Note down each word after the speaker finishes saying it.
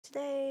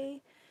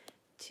today.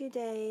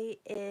 Today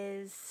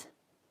is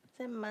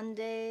it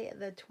Monday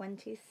the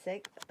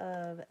 26th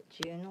of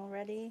June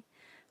already?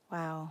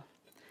 Wow,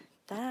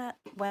 that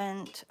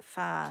went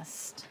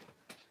fast.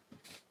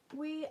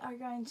 We are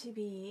going to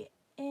be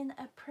in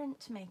a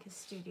printmaker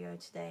studio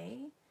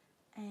today,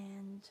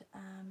 and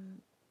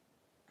I'm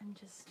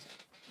just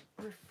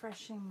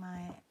refreshing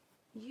my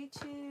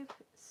YouTube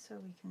so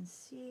we can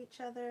see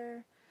each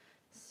other,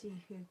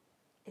 see who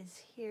is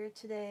here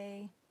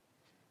today.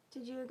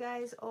 Did you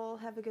guys all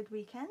have a good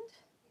weekend?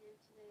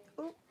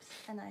 Oops,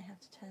 and I have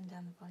to turn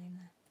down the volume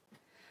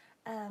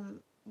there.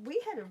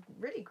 We had a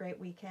really great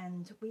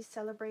weekend. We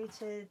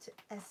celebrated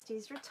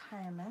Estee's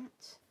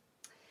retirement,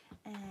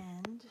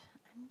 and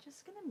I'm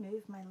just going to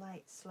move my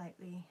light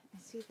slightly. I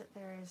see that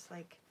there is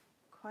like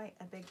quite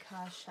a big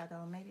car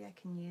shadow. Maybe I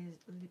can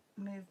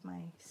move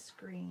my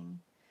screen.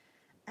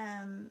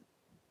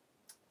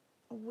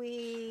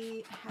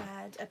 We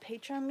had a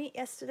Patreon meet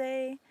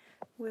yesterday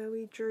where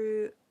we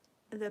drew,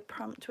 the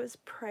prompt was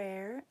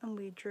prayer, and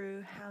we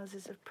drew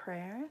houses of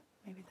prayer.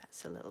 Maybe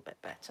that's a little bit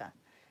better.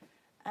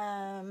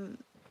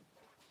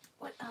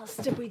 What else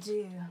did we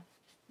do?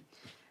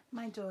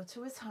 My daughter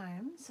was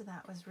home, so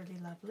that was really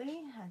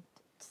lovely. Had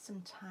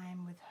some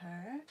time with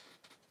her.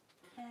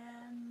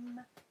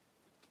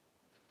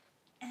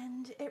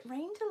 And it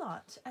rained a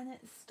lot, and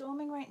it's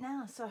storming right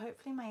now, so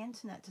hopefully my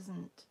internet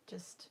doesn't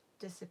just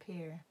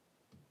disappear.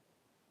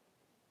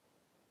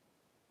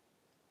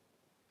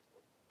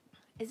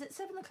 Is it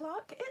 7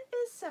 o'clock? It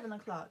is 7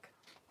 o'clock.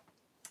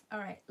 All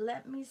right,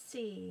 let me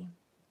see.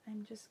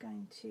 I'm just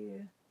going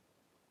to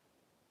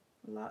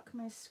lock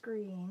my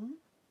screen.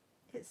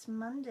 It's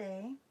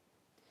Monday,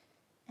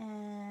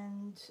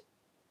 and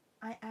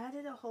I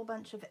added a whole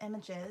bunch of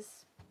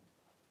images.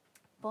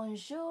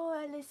 Bonjour,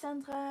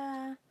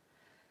 Alessandra.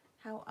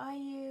 How are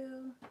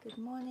you? Good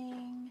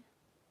morning.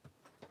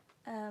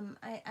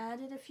 I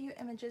added a few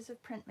images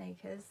of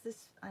printmakers.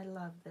 I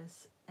love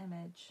this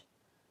image.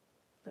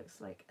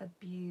 Looks like a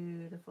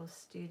beautiful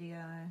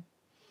studio.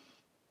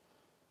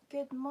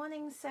 Good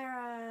morning,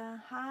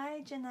 Sarah.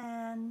 Hi,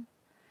 Janan.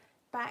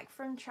 Back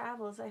from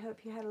travels. I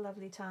hope you had a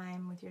lovely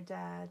time with your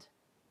dad.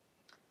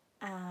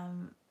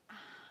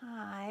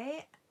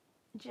 Hi,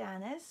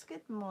 Janice.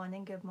 Good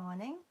morning. Good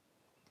morning.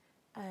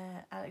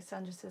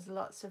 Alexandra says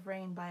lots of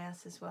rain by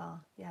us as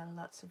well. Yeah,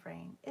 lots of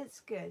rain.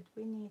 It's good.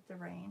 We need the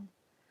rain.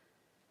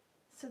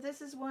 So this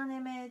is one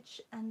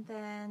image, and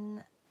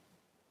then,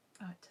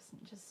 oh, it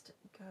doesn't just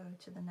go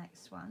to the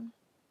next one.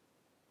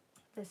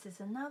 This is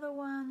another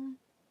one.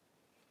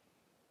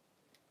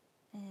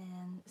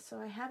 And so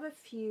I have a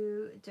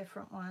few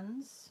different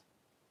ones.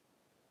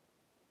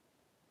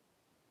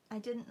 I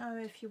didn't know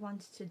if you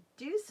wanted to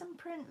do some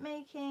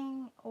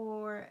printmaking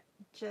or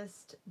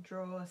just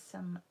draw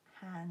some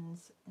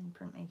hands in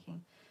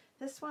printmaking.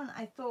 This one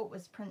I thought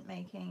was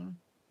printmaking.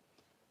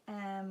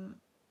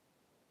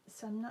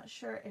 So I'm not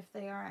sure if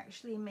they are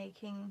actually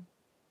making,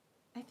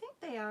 I think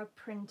they are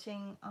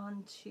printing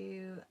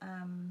onto,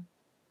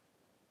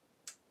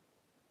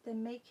 they're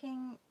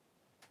making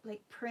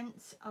like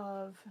prints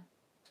of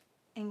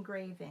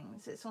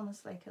engravings. It's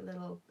almost like a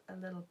little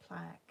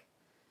plaque.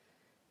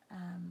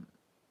 And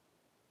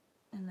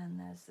then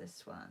there's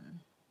this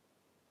one.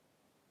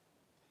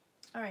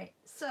 All right,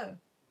 so I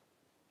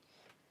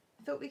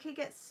thought we could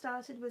get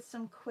started with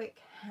some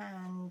quick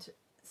hand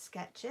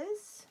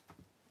sketches.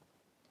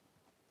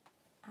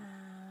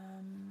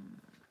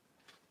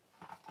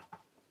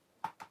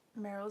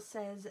 Meryl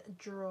says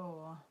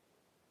draw.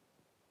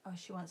 Oh,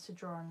 she wants to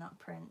draw and not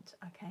print.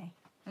 Okay.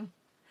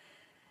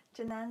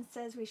 Janan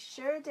says we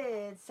sure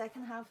did.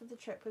 Second half of the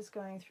trip was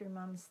going through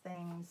Mum's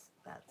things.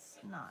 That's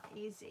not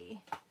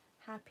easy.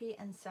 Happy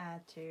and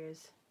sad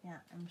tears.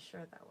 Yeah, I'm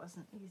sure that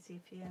wasn't easy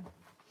for you.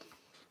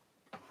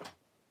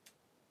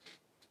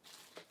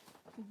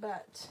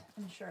 But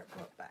I'm sure it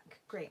brought back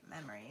great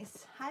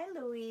memories. Hi,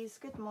 Louise.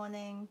 Good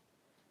morning.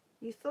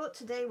 You thought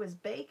today was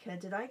Baker.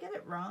 Did I get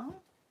it wrong?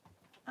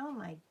 Oh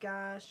my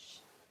gosh.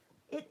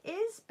 It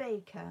is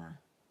Baker.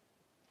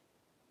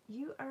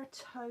 You are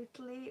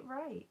totally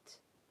right.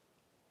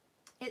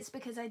 It's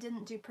because I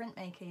didn't do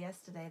printmaker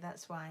yesterday.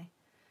 That's why.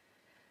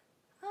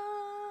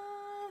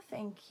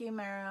 Thank you,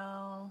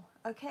 Meryl.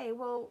 Okay,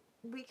 well,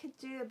 we could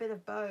do a bit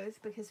of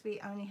both because we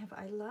only have,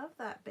 I love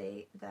that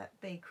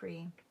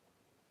bakery.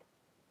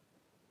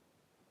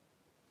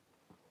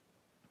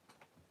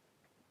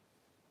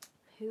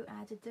 Who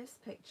added this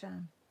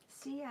picture?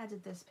 C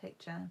added this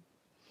picture.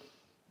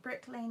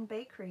 Brick Lane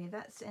Bakery,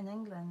 that's in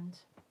England.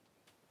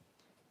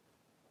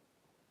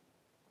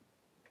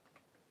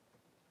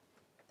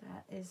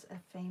 That is a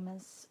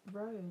famous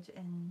road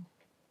in,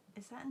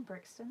 is that in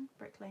Brixton?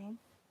 Brick Lane?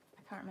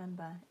 I can't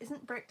remember.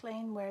 Isn't Brick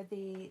Lane where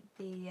the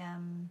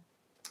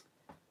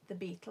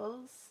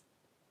Beatles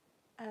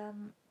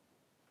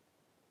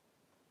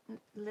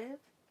live?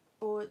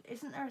 Or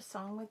isn't there a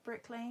song with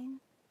Brick Lane?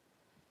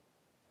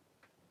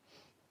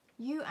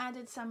 You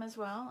added some as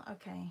well?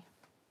 Okay.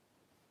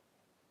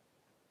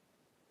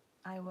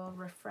 I will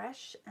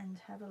refresh and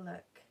have a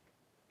look.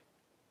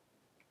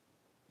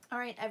 All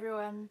right,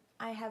 everyone,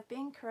 I have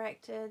been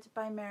corrected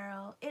by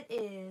Meryl. It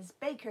is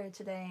baker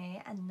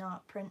today and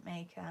not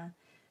printmaker.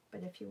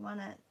 But if you want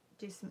to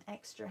do some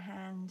extra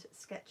hand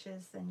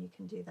sketches, then you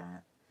can do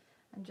that.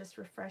 I'm just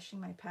refreshing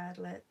my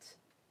Padlet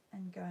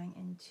and going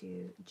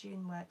into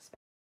June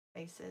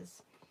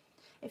Workspaces.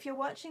 If you're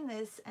watching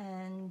this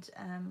and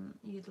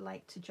you'd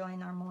like to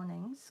join our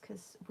mornings,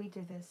 because we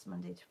do this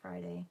Monday to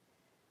Friday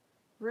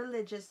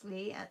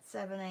religiously at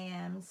 7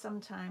 a.m.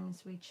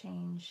 Sometimes we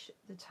change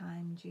the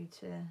time due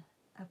to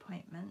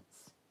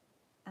appointments.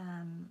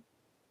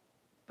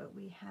 But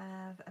we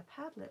have a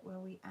Padlet where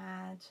we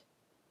add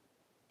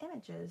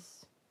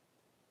images.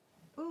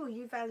 Ooh,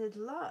 you've added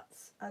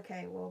lots.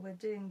 Okay, well, we're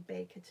doing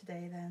Baker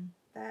today then.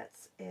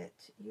 That's it.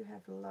 You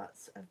have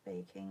lots of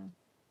baking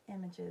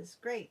images.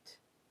 Great.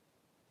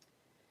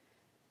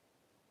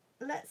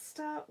 Let's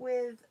start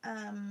with,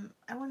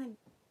 I want to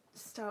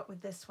start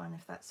with this one,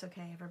 if that's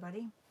okay,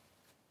 everybody.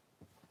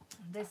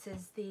 This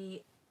is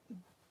the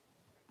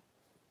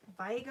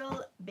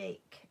Weigel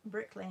Bake,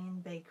 Brick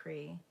Lane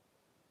Bakery.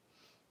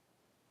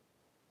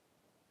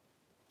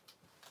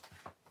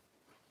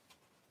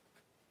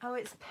 Oh,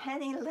 it's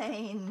Penny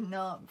Lane,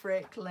 not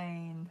Brick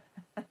Lane.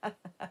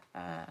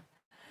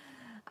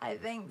 I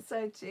think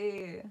so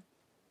too.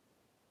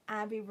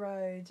 Abbey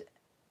Road.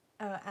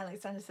 Oh,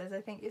 Alexander says,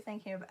 I think you're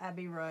thinking of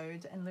Abbey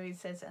Road. And Louise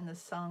says, and the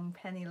song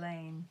Penny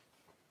Lane.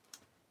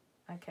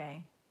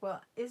 Okay.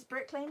 Well, is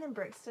Brick Lane in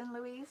Brixton,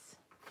 Louise?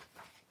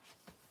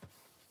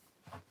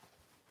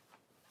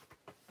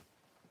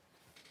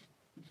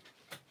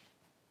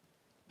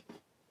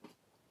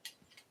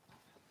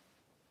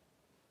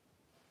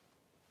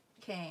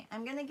 Okay,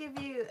 I'm going to give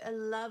you a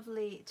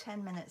lovely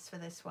 10 minutes for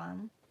this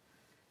one.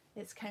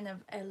 It's kind of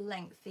a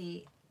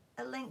lengthy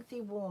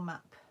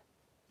warm-up.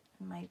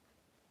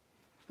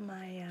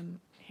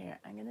 Here,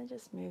 I'm going to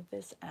just move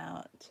this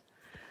out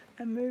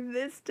and move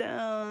this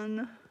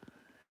down.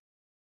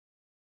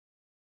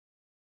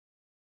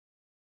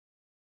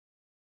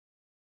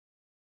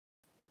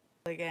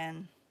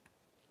 Again,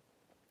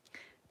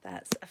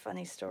 that's a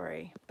funny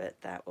story, but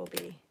that will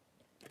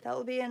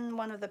be in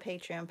one of the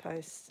Patreon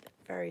posts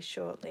very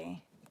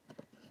shortly.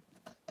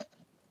 All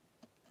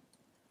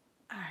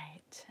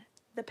right,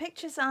 the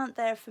pictures aren't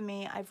there for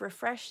me. I've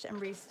refreshed and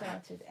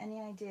restarted.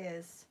 Any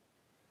ideas?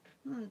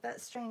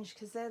 That's strange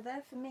because they're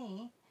there for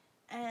me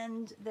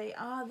and they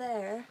are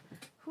there.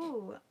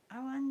 Whew,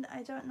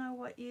 I don't know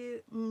what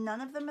you, none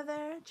of them are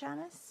there,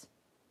 Janice?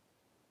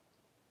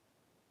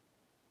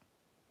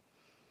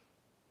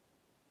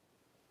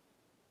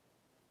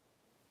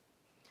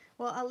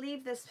 Well, I'll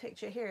leave this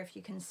picture here. If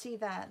you can see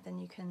that, then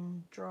you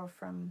can draw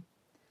from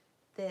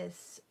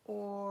this,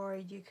 or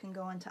you can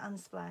go onto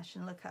Unsplash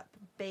and look up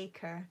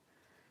Baker,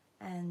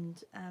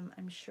 and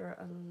I'm sure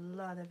a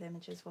lot of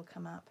images will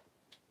come up.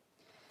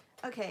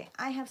 Okay,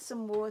 I have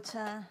some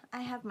water,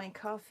 I have my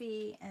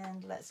coffee,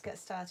 and let's get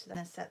started. I'm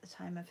going to set the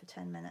timer for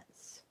 10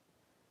 minutes.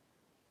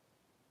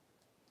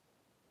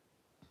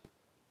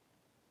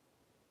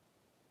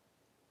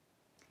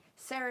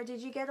 Sarah,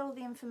 did you get all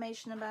the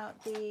information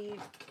about the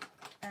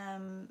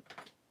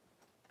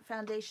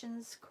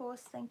Foundations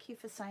course? Thank you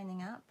for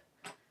signing up.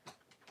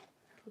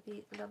 It'll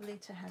be lovely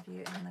to have you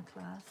in the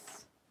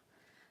class.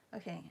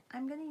 Okay,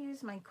 I'm going to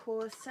use my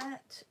core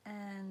set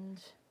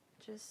and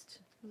just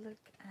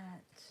look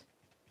at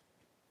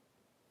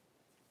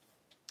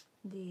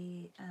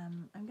the,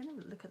 I'm going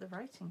to look at the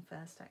writing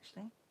first,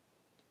 actually.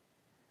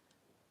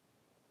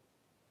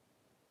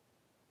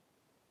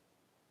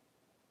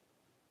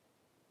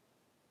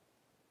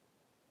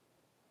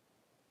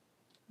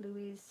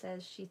 Louise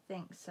says she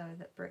thinks so,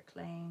 that Brick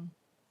Lane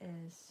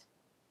is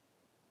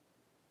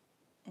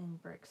in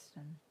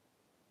Brixton.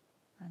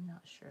 I'm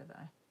not sure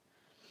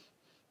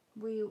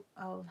though.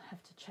 I'll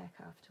have to check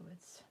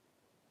afterwards.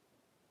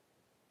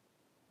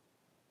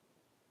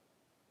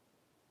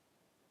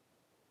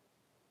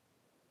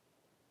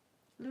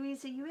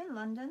 Louise, are you in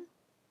London?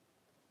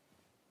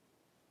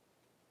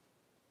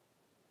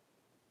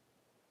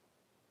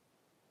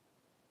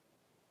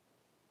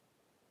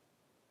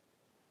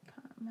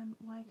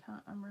 Why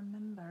can't I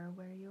remember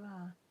where you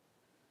are?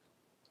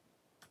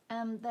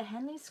 The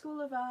Henley School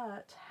of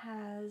Art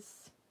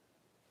has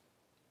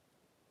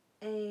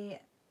a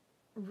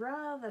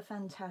rather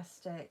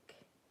fantastic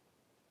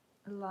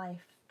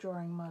life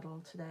drawing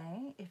model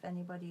today, if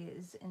anybody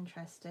is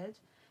interested.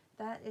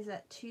 That is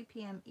at 2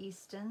 p.m.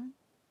 Eastern.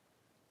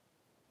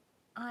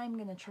 I'm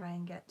going to try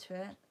and get to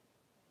it.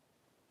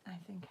 I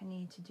think I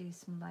need to do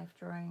some life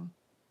drawing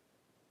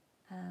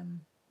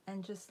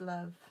and just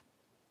love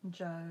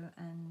Joe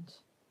and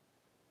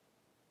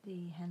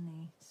the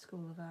Henley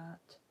School of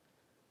Art.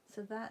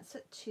 So that's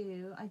at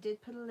 2. I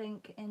did put a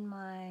link in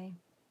my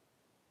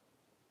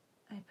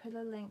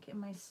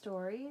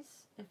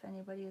stories if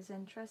anybody is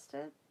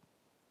interested.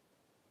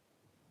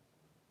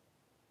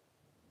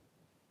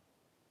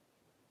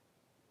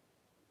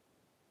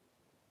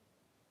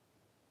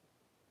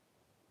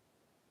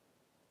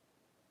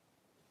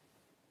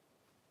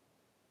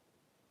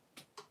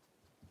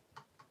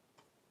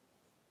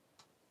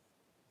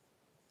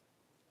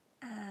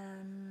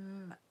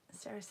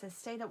 Sarah says,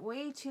 stayed up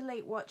way too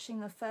late watching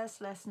the first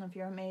lesson of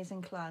your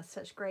amazing class.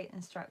 Such great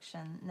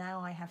instruction.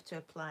 Now I have to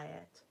apply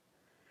it.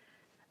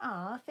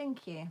 Ah,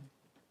 thank you.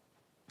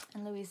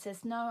 And Louise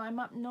says, no, I'm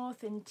up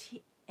north in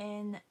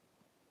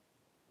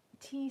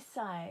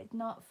Teesside,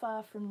 not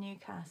far from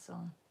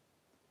Newcastle.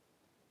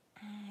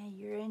 Ah,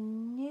 you're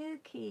in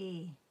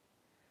Newquay.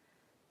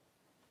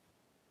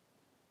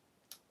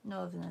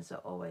 Northerners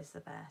are always the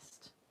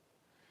best.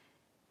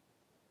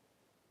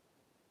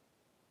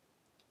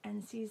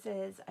 And she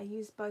says, I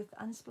use both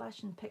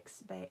Unsplash and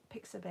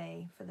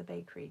Pixabay for the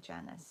bakery,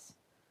 Janice.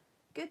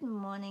 Good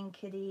morning,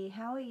 Kitty.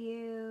 How are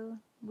you?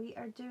 We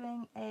are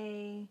doing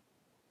a...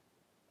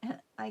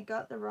 I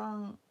got the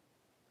wrong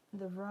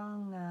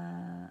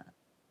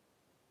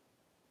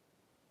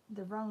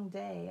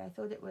day. I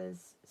thought it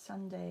was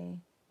Sunday.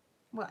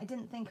 Well, I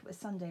didn't think it was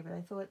Sunday, but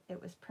I thought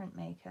it was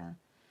Printmaker,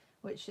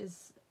 which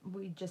is,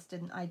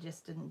 I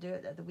just didn't do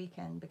it at the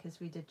weekend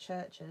because we did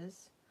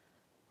churches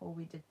or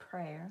we did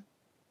prayer.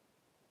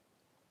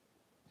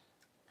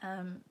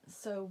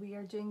 So we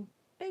are doing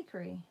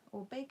bakery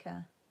or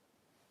baker.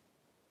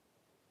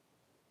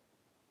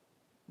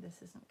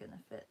 This isn't gonna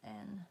fit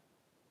in.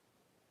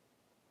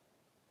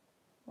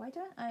 Why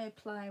don't I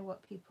apply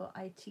what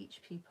I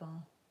teach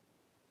people,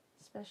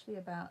 especially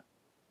about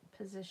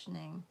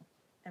positioning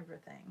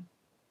everything?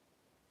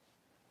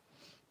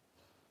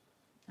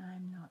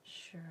 I'm not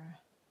sure.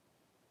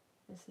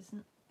 This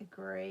isn't the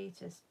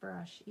greatest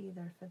brush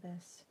either for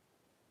this.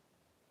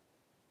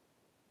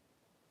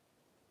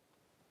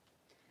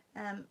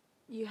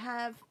 You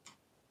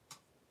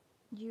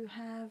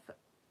have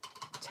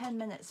 10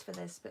 minutes for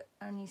this, but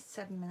only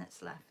 7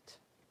 minutes left.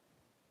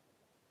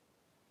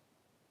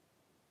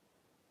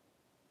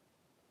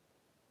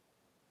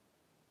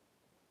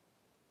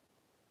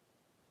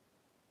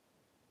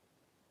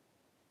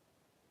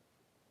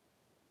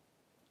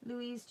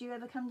 Louise, do you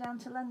ever come down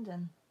to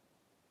London?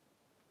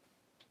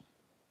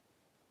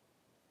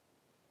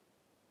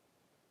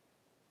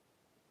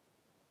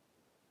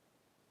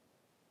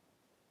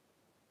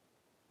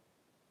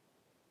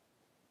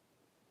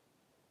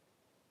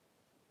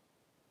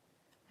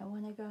 I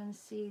want to go and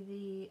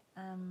see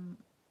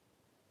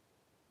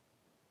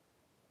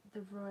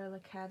the Royal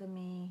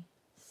Academy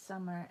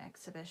summer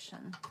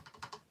exhibition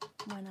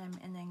when I'm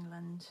in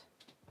England.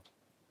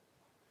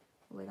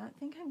 Well, I don't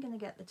think I'm going to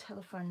get the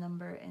telephone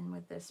number in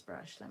with this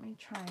brush. Let me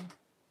try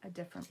a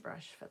different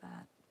brush for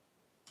that.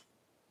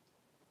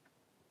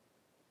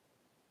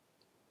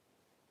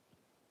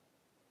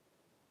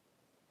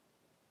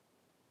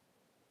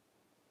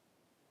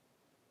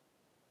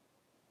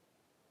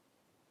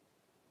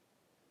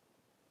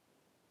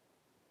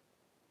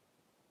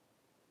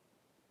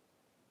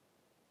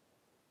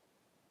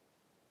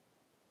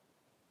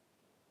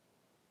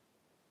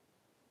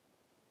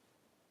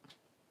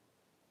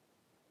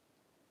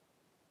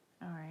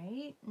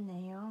 Alright,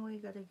 now we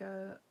got to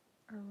go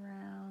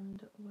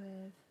around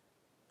with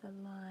the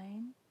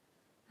line.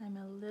 I'm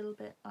a little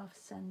bit off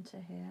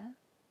center here.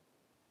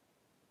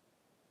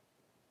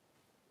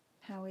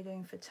 How are we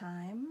doing for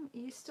time?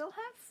 You still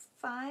have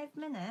 5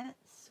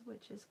 minutes,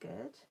 which is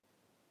good.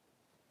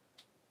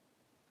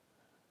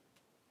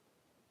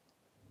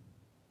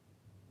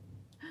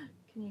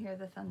 Can you hear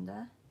the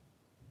thunder?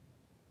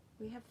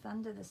 We have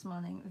thunder this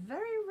morning.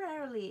 Very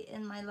rarely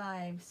in my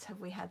lives have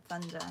we had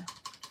thunder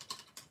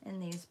in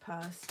these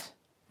past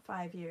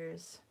 5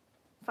 years.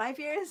 5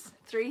 years?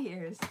 3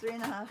 years,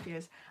 3.5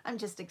 years. I'm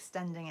just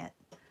extending it.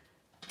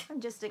 I'm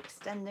just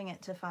extending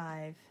it to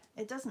 5.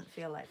 It doesn't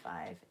feel like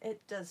 5.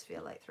 It does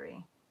feel like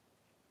 3.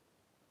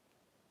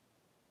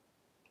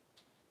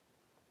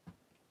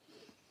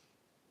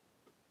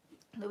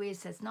 Louise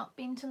says, not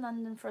been to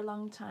London for a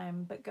long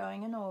time, but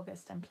going in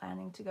August. I'm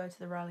planning to go to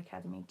the Royal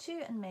Academy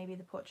too, and maybe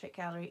the Portrait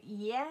Gallery.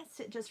 Yes,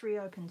 it just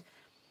reopened.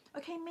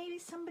 Okay, maybe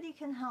somebody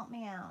can help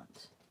me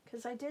out,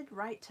 because I did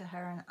write to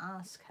her and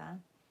ask her.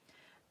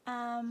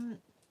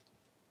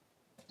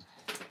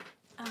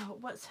 Oh,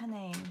 what's her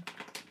name?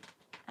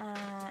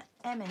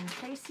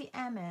 Tracy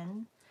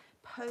Emin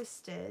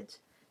posted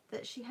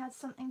that she had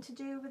something to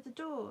do with the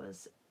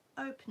doors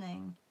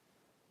opening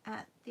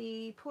at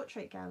the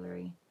Portrait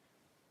Gallery.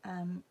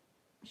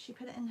 She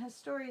put it in her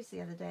stories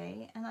the other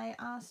day, and I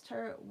asked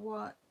her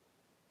what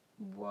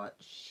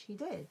she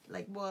did,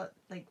 like what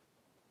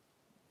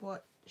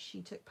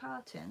she took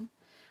part in.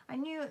 I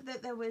knew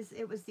that it was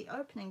the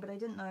opening, but I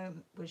didn't know,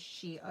 was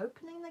she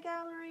opening the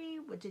gallery?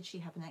 Or did she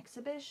have an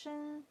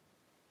exhibition?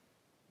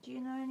 Do you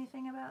know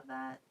anything about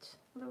that,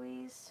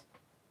 Louise?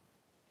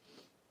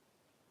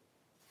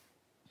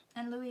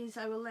 And Louise,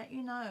 I will let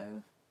you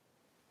know.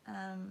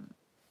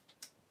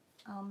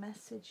 I'll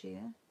message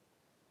you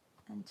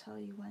and tell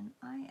you when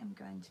I am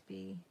going to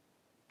be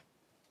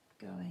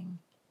going,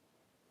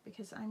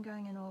 because I'm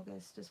going in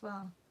August as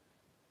well.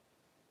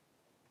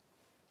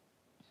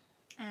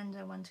 And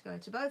I want to go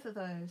to both of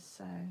those,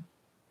 so.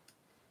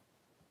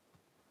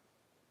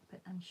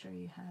 But I'm sure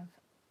you have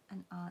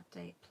an art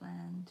date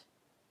planned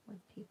with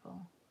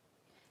people.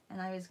 And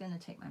I was going to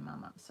take my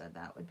mum up, so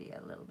that would be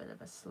a little bit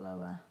of a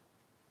slower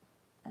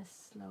a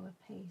slower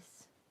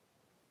pace.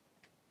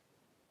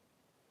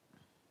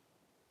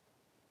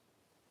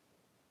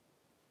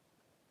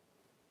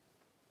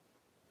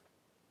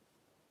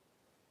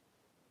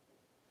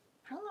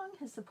 How long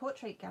has the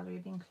portrait gallery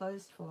been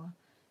closed for?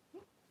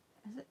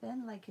 Has it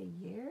been like a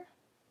year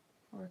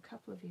or a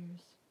couple of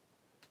years?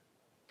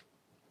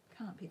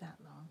 Can't be that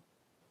long.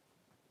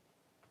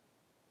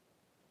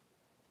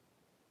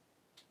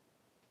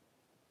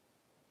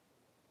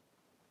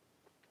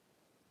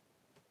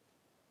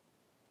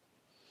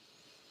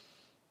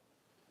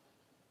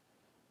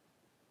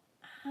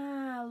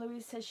 Ah,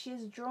 Louise says she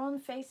has drawn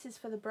faces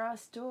for the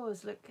brass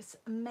doors. Looks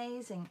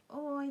amazing.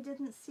 Oh, I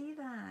didn't see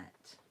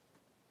that.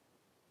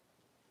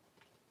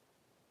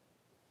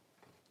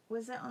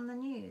 Was it on the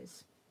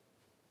news?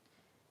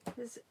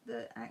 Because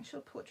the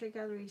actual portrait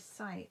gallery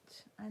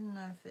site, I don't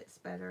know if it's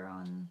better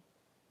on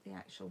the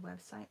actual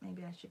website.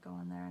 Maybe I should go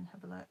on there and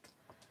have a look.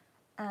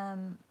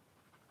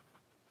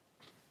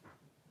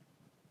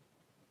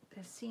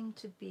 There seemed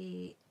to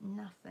be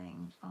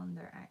nothing on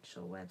their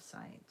actual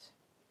website.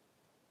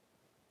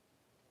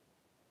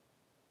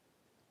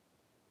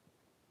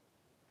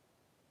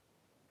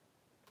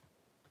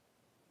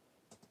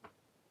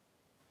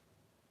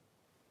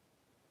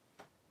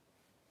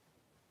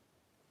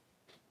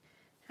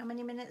 How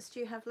many minutes do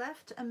you have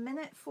left?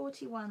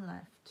 1:41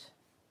 left,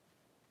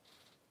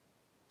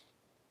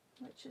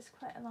 which is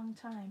quite a long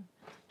time.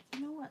 You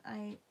know what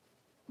I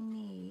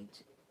need?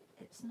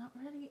 It's not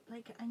really,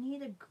 like, I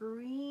need a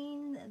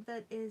green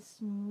that is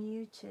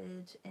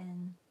muted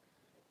in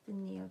the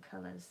Neo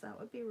colors. That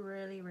would be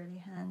really, really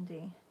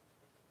handy.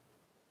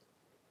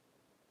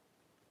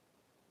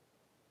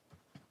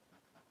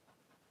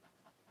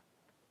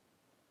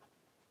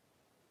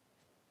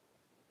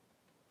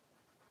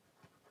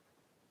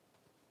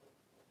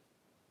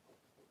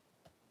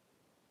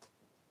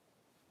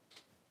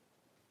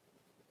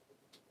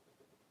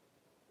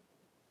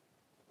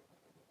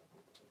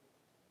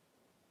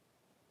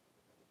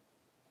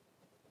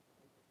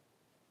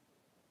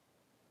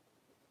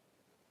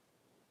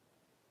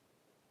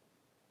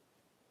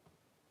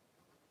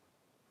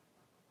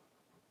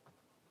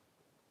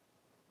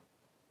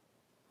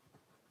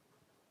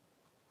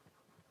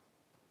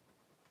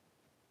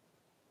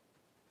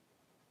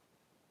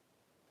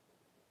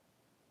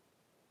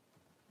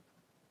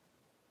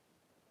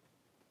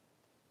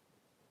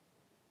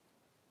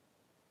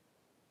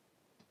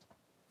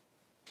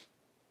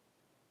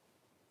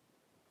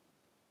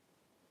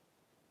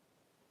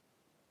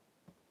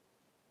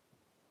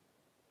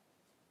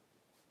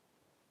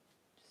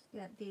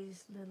 Get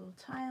these little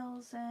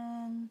tiles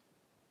in.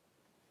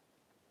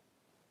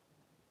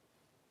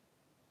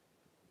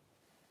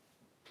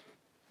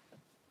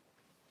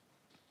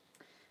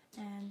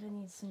 And I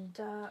need some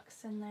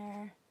darks in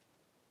there.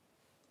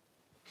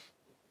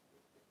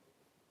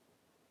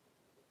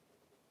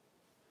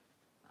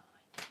 Oh,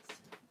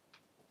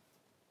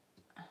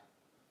 I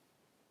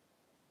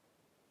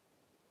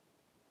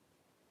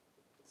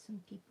need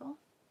some people.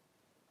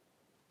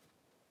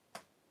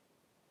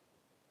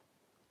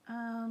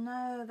 Oh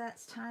no,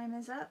 that's time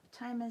is up.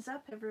 Time is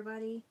up,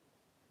 everybody.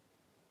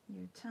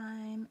 Your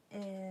time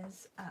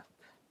is up.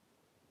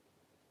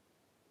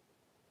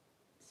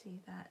 See,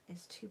 that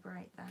is too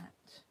bright, that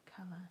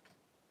color.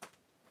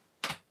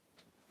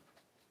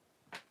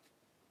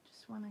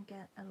 Just want to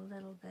get a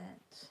little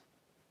bit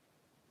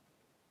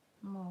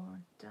more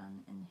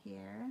done in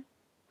here.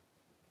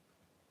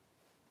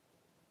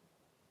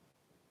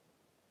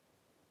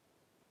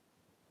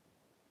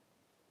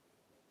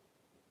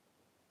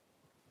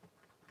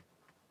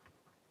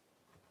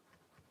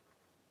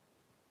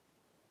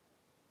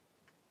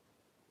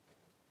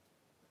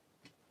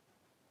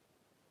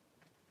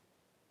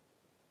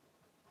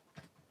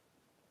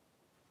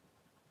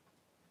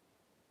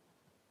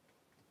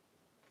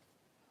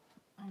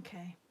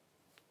 Okay.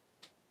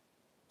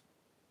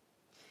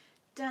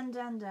 Done,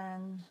 done,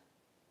 done.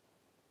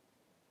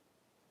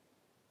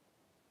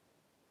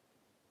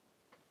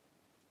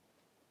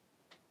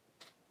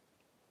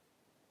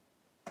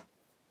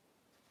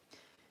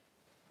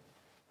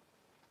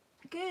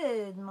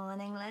 Good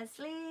morning,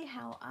 Leslie.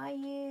 How are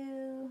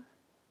you?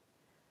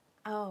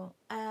 Oh,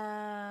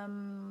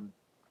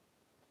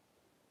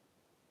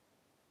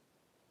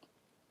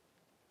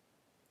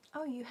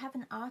 oh, you have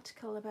an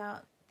article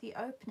about the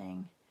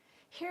opening.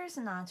 Here's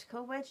an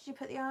article. Where did you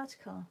put the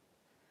article?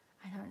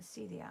 I don't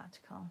see the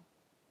article.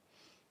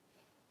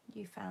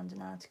 You found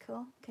an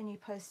article. Can you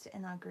post it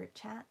in our group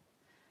chat?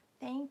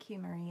 Thank you,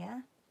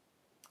 Maria.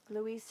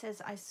 Louise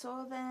says, I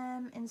saw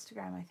them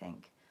Instagram, I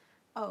think.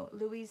 Oh,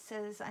 Louise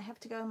says, I have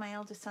to go. My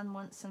eldest son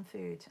wants some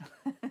food.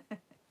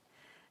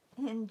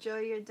 Enjoy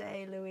your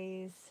day,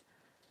 Louise.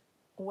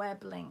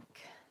 Web link.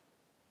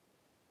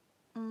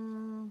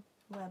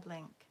 Web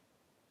link.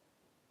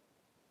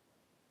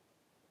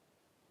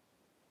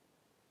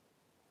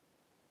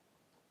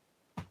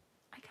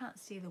 I can't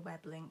see the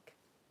web link.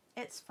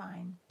 It's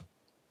fine.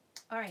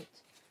 All right.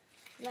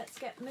 Let's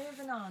get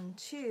moving on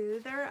to,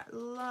 there are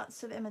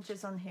lots of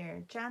images on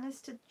here.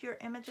 Janice, did your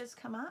images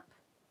come up?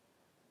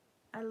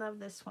 I love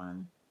this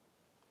one.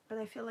 but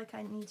I feel like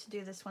I need to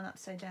do this one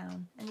upside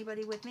down.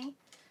 Anybody with me?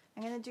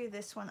 I'm going to do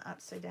this one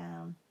upside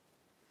down.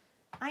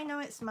 I know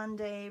it's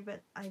Monday,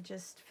 but I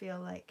just feel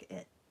like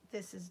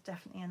this is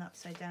definitely an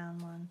upside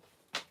down one.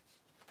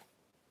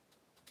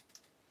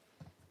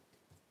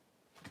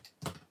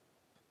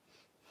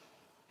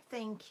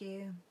 Thank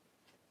you.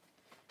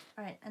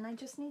 All right, and I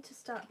just need to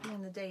start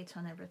putting the date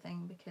on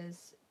everything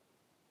because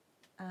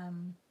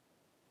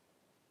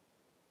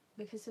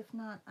if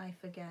not, I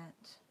forget.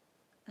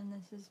 And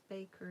this is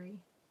bakery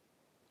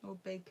or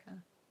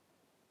baker.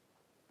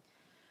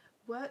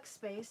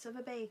 Workspace of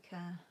a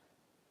baker.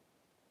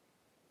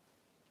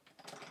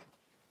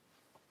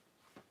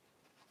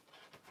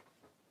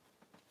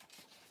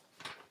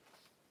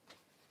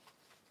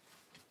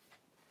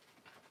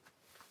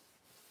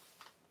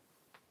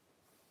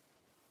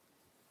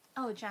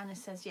 Oh,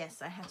 Janice says,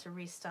 yes, I had to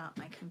restart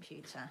my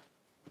computer.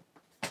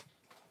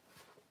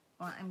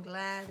 Well, I'm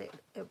glad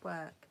it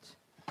worked.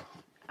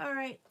 All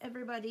right,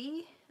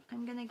 everybody,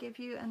 I'm going to give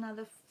you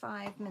another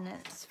 5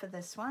 minutes for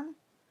this one.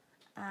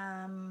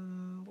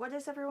 What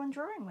is everyone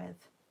drawing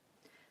with?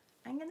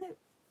 I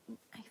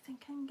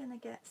think I'm going to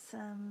get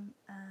some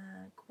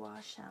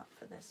gouache out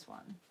for this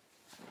one.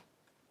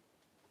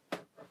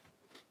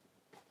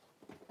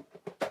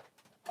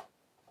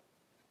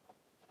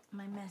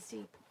 My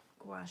messy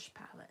gouache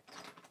palette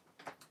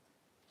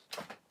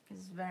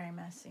is very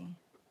messy.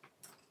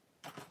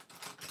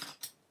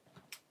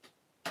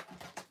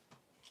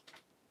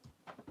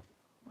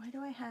 Why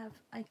do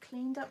I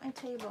cleaned up my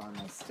table and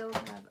I still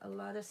have a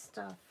lot of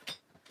stuff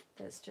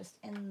that's just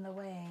in the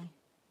way.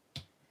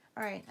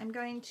 All right, I'm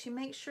going to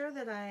make sure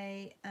that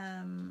I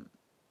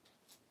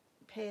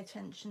pay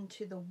attention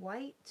to the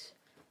white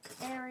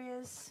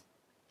areas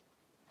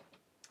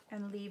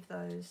and leave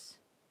those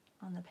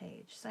on the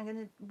page. So I'm going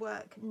to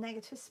work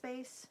negative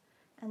space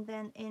and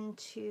then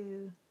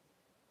into,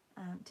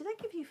 did I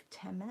give you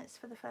 10 minutes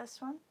for the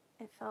first one?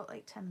 It felt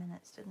like 10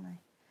 minutes, didn't I?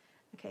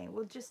 Okay,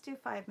 we'll just do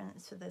 5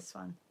 minutes for this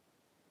one.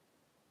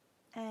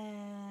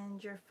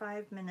 And your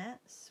 5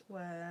 minutes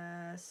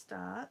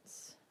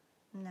starts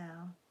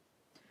now.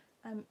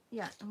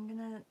 Yeah,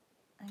 I'm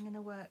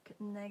gonna work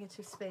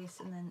negative space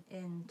and then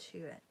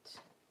into it.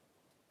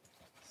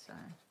 So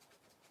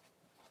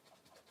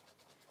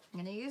I'm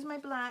gonna use my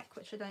black,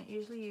 which I don't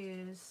usually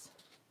use,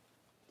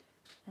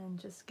 and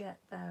just get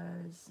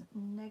those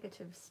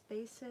negative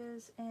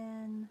spaces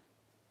in.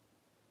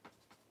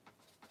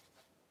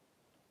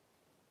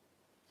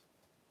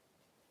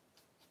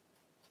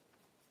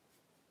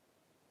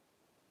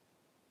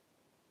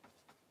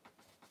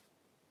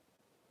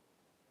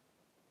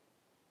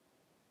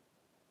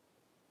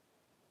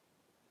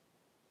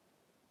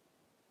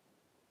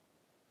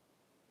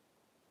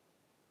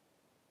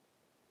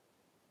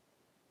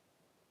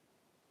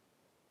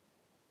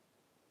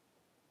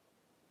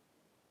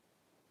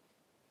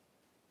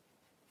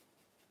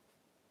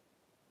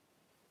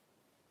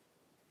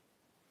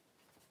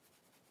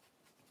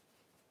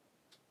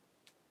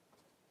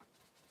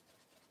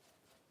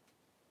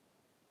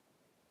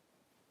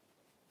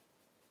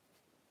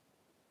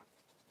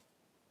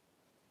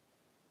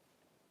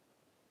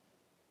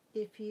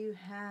 If you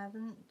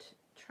haven't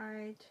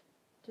tried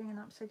doing an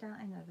upside down,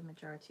 I know the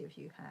majority of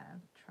you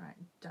have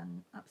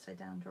done upside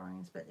down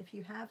drawings, but if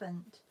you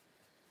haven't,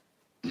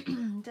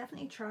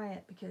 definitely try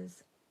it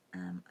because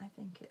I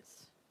think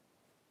it's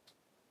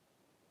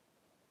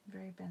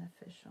very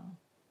beneficial.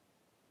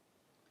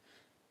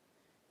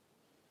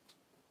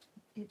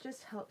 It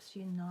just helps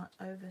you not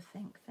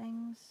overthink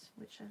things,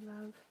 which I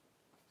love.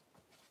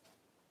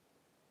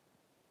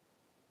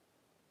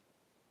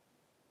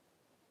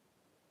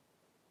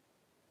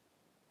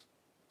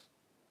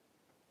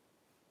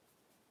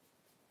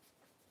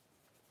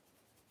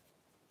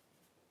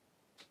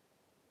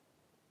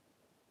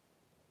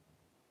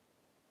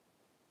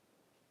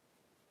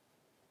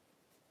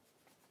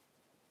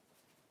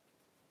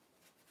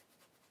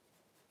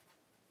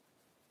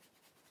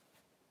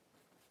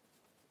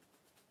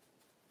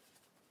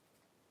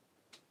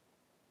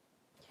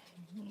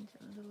 Need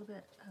a little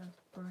bit of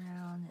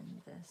brown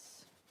in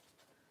this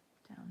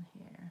down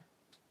here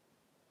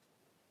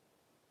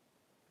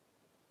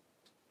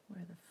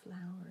where the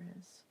flower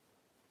is.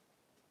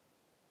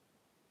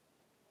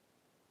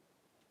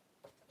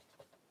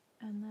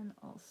 And then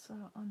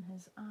also on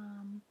his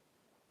arm,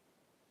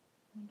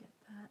 let me get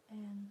that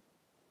in.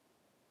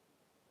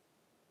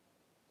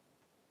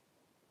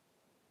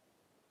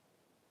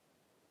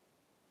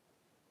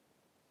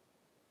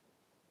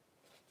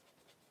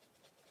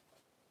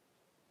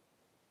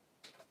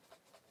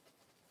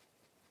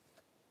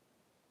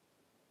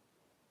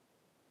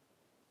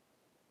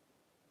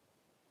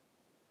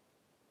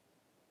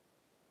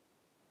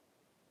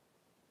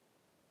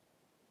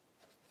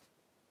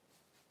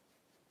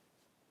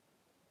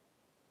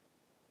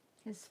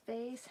 His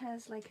face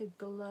has like a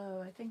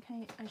glow. I think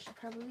I should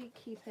probably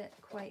keep it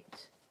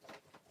quite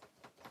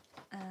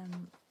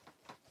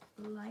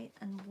light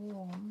and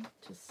warm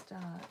to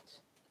start. I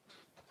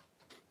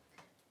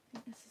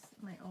think this is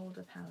my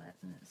older palette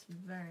and it's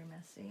very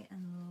messy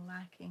and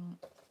lacking.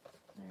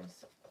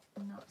 There's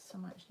not so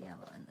much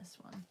yellow in this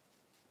one.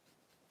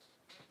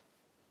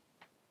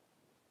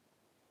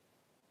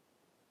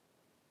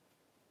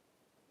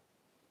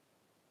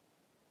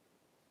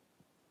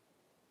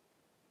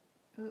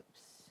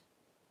 Oops,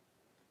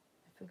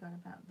 I forgot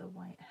about the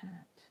white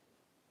hat.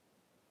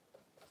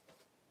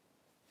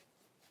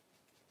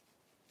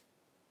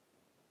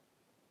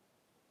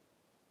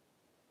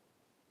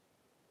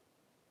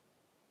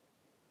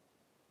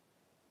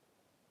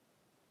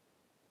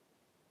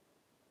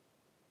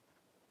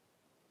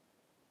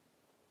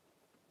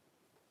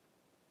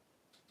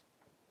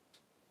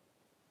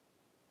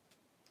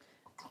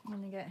 I'm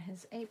going to get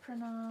his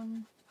apron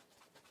on.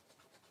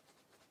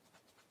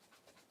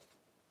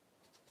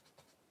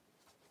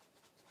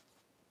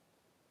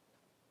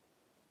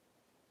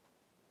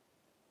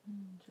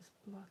 And just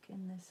block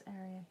in this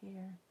area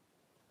here.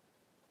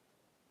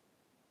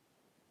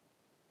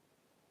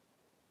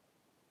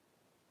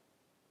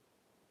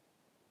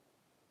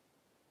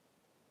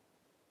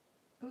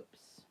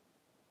 Oops.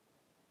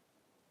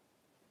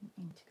 Didn't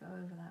mean to go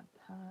over that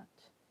part.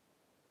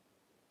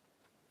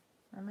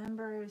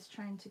 Remember, I was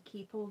trying to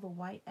keep all the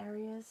white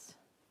areas.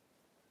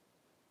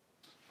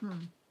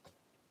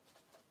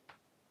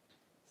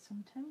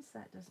 Sometimes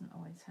that doesn't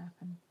always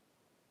happen.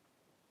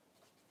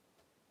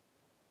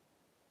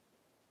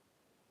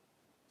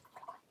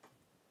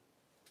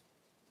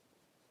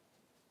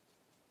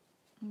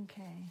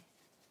 Okay.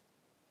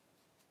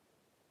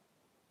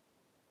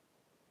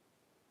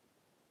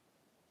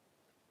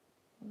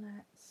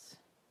 Let's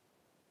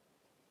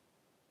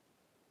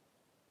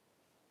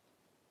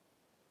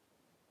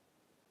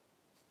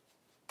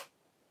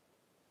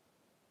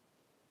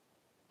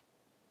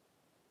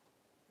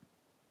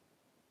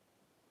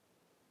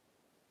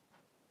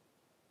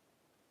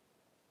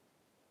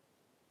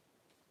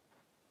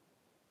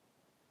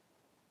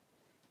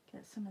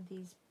get some of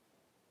these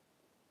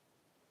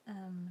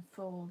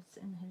folds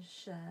in his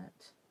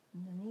shirt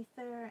underneath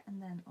there,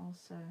 and then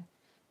also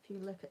if you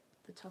look at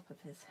the top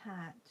of his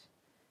hat,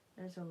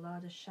 there's a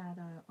lot of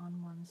shadow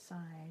on one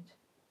side.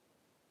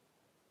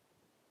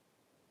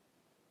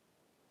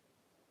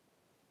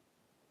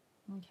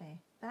 Okay,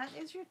 that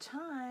is your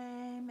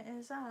time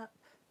is up.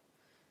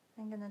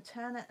 I'm going to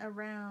turn it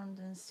around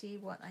and see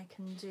what I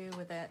can do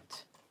with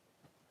it.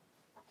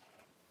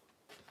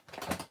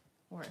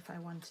 Or if I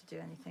want to do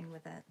anything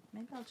with it.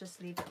 Maybe I'll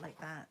just leave it like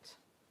that.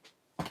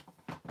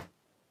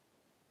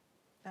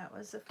 That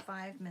was a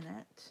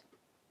 5-minute.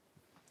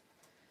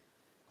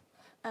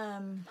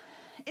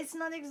 It's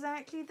not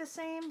exactly the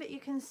same, but you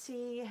can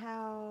see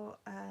how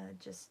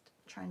just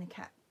trying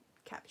to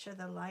capture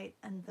the light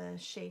and the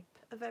shape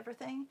of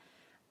everything.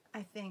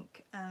 I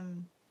think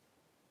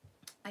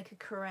I could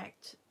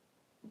correct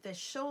the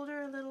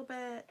shoulder a little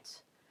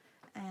bit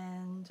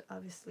and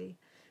obviously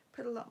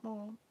put a lot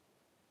more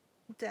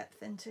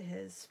depth into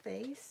his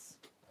face.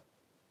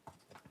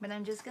 But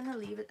I'm just going to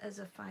leave it as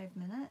a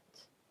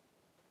 5-minute.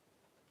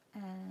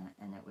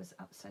 And it was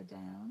upside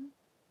down.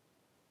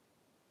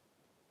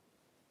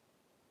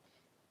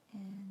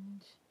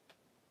 And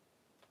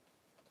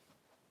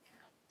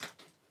yeah.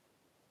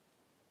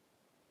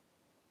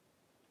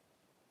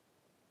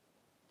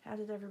 How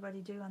did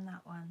everybody do on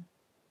that one?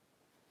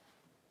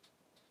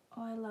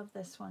 Oh, I love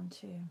this one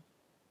too.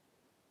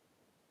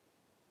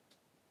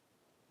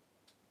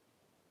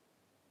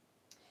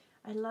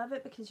 I love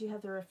it because you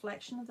have the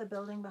reflection of the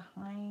building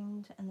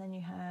behind, and then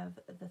you have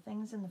the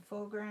things in the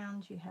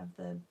foreground. You have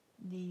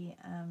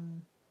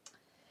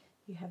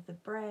you have the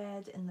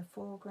bread in the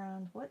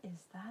foreground. What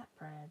is that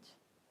bread?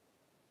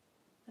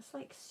 That's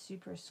like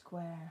super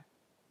square.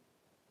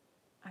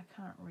 I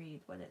can't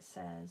read what it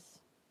says.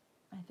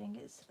 I think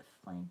it's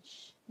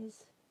French.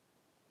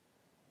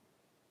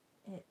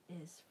 It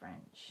is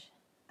French.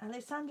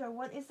 Alessandra,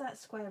 what is that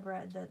square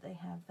bread that they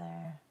have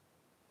there?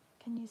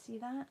 Can you see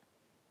that?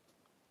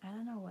 I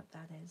don't know what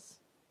that is.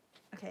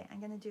 Okay, I'm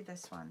going to do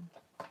this one.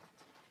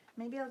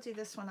 Maybe I'll do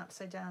this one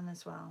upside down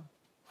as well.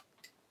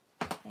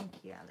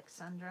 Thank you,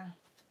 Alexandra.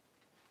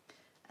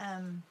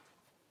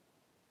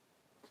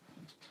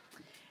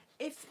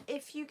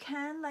 If you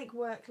can like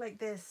work like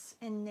this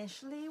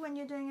initially when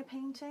you're doing a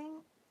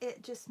painting,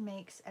 it just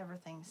makes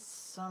everything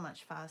so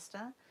much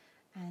faster,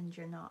 and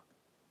you're not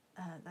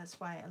that's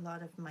why a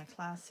lot of my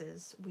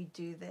classes we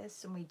do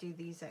this and we do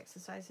these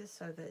exercises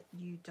so that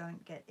you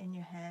don't get in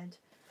your head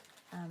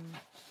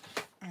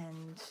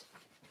and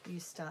you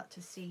start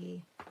to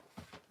see,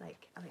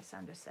 like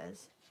Alexandra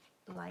says,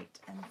 light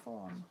and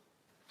form.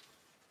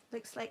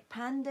 Looks like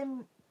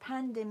pandemie.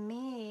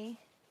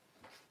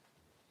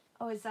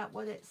 Oh, is that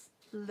what it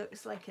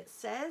looks like it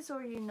says,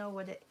 or you know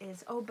what it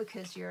is? Oh,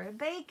 because you're a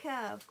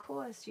baker, of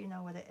course you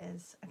know what it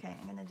is. Okay,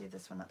 I'm going to do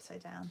this one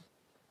upside down.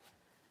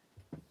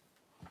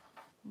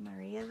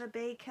 Maria the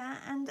baker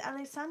and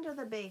Alessandra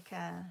the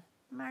baker.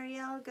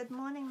 Marielle, good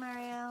morning,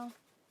 Marielle.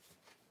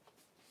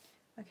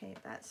 Okay,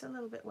 that's a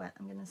little bit wet.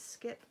 I'm going to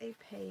skip a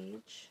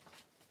page.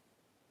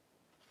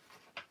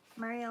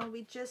 Marielle,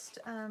 we just,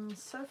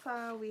 so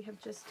far we have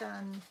just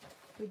done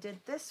We did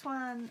this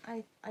one.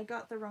 I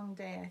got the wrong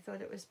day. I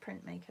thought it was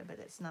printmaker, but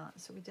it's not.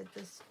 So we did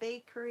this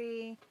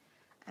bakery,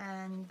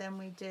 and then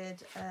we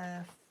did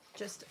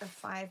just a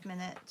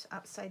 5-minute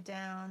upside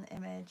down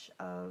image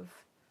of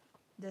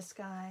this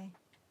guy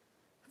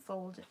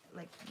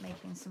like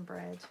making some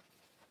bread.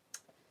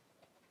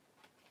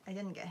 I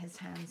didn't get his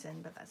hands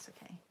in, but that's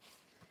okay.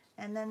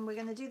 And then we're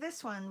going to do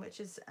this one, which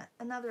is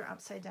another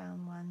upside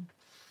down one.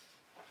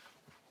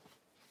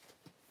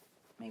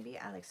 Maybe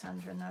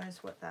Alexandra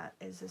knows what that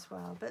is as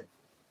well, but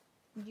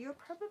you're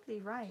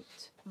probably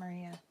right,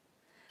 Maria.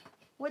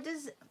 What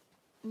does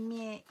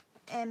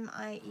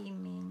M-I-E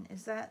mean?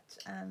 Is that,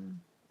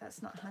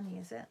 that's not honey,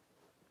 is it?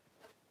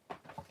 I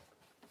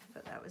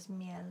thought that was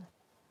miel.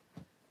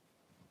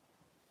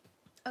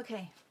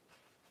 Okay.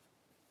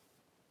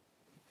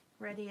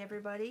 Ready,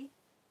 everybody?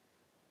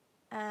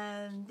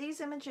 These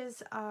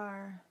images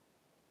are...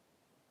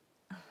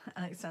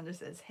 Alexandra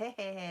says,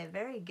 hey,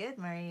 very good,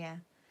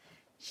 Maria.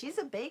 She's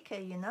a baker,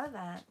 you know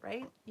that,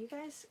 right? You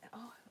guys,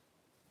 oh,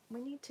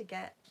 we need to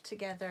get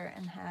together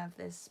and have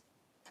this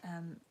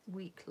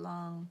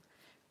week-long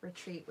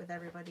retreat with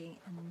everybody.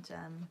 And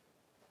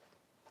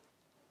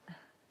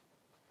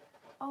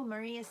oh,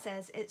 Maria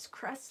says, it's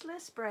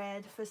crustless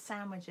bread for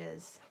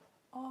sandwiches.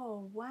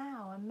 Oh,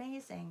 wow,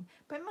 amazing.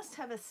 But it must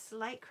have a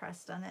slight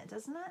crust on it,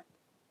 doesn't it?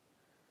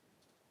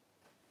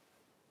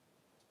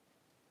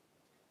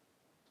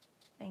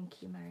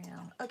 Thank you,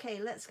 Marielle. Okay,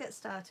 let's get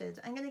started.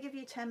 I'm going to give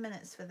you 10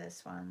 minutes for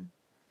this one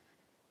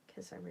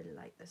because I really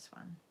like this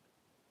one.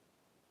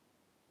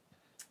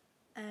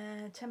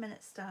 10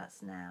 minutes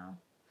starts now.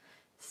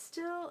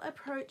 Still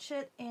approach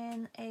it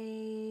in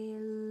a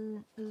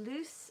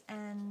loose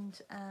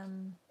and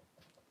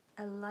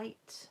a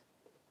light,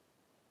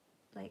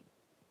 like,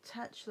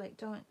 touch. Like,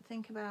 don't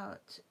think about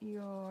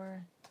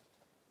your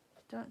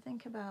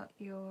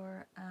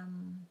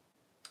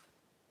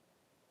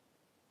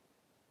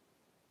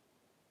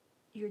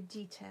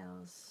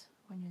details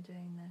when you're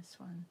doing this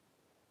one.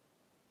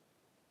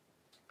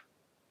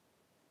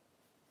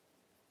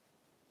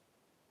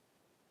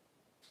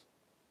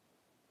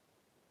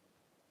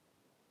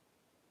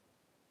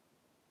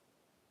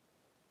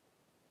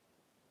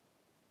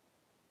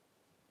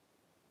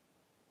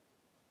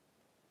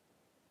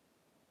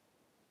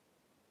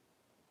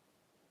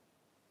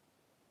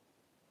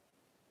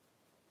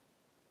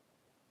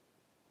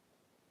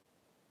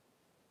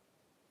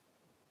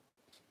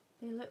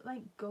 They look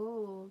like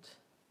gold,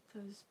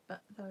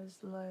 those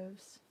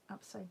loaves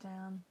upside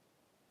down.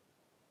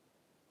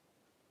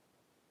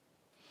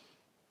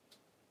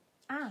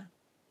 Ah,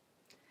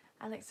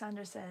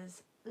 Alexandra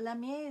says,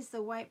 lamier is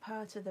the white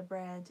part of the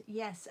bread.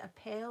 Yes, a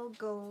pale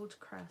gold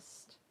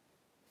crust.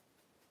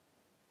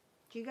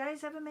 Do you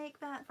guys ever make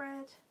that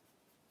bread?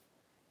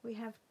 We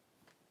have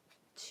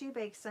 2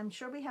 bakers. I'm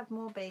sure we have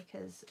more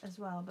bakers as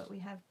well, but we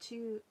have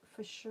 2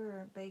 for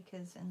sure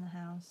bakers in the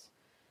house.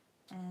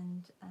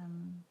 And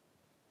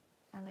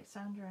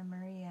Alexandra and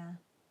Maria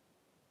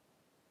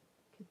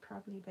could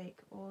probably bake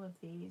all of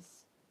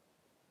these.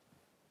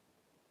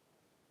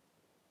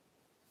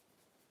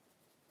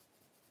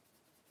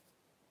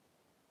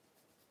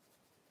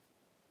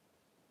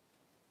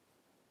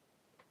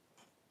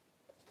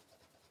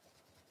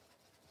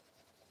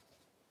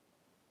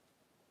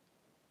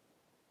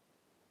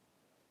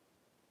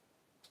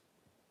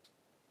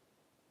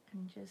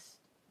 I'm just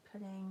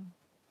putting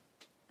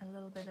a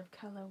little bit of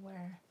color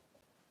where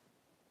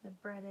the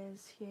bread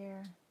is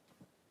here.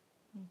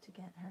 Need to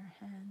get her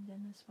hand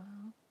in as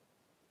well.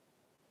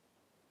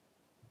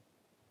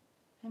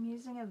 I'm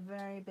using a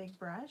very big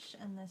brush,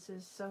 and this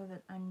is so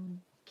that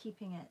I'm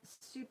keeping it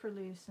super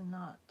loose and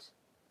not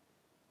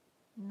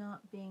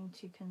being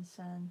too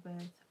concerned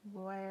with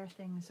where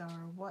things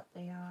are, what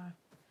they are,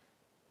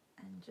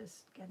 and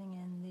just getting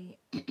in the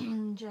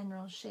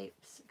general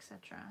shapes,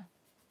 etc.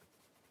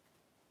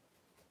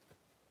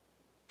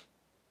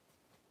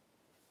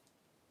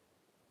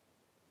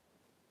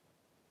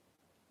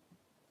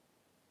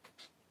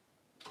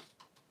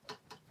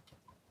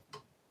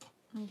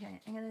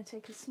 Okay, I'm going to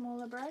take a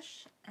smaller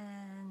brush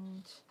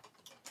and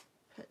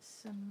put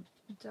some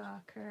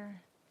darker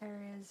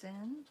areas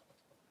in.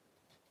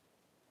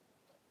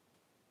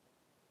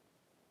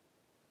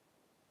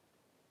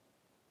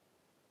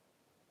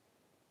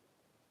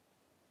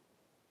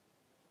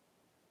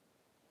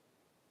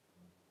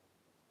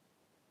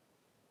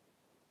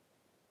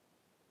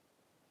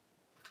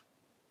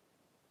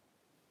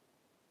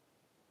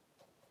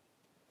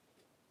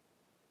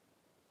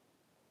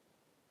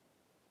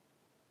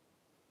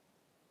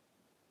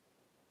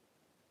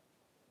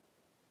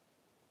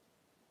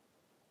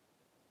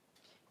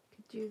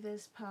 Do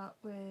this part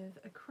with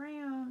a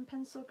crayon,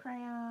 pencil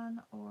crayon,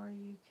 or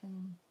you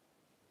can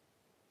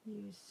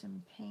use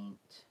some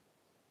paint.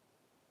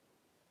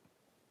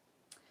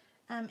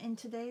 In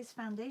today's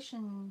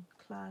foundation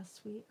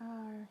class, we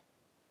are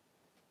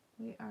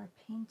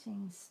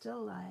painting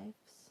still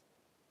lifes.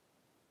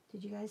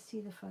 Did you guys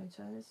see the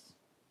photos?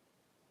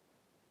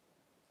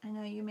 I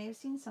know you may have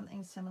seen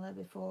something similar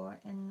before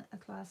in a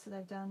class that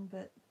I've done,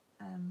 but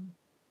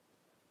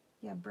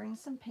yeah, bring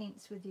some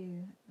paints with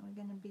you. We're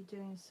going to be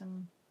doing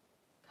some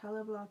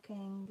color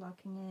blocking,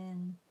 blocking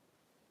in,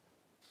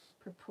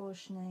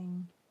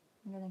 proportioning.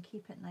 I'm going to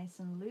keep it nice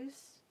and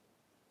loose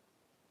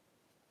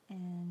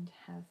and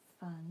have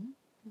fun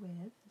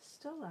with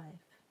still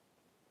life.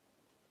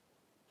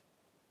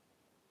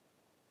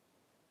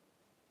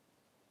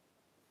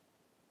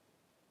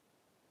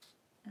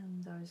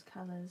 And those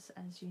colors,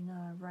 as you know,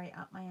 are right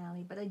up my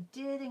alley. But I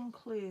did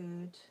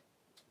include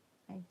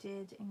a I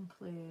did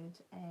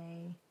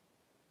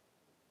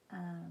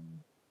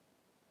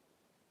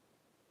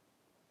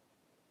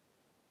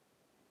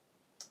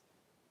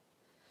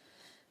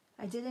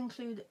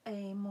include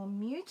a more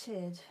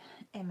muted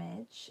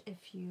image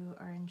if you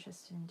are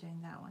interested in doing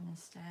that one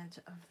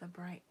instead of the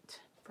bright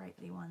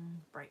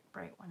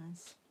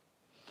ones.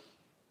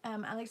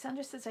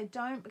 Alexandra says, I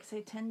don't, because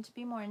I tend to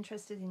be more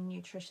interested in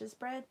nutritious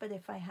bread, but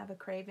if I have a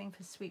craving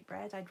for sweet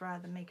bread, I'd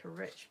rather make a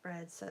rich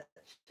bread such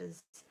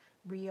as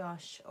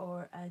brioche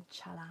or a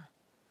challah.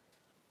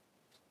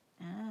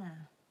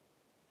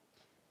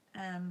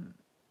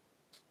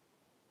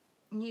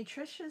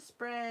 Nutritious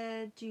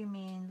bread, do you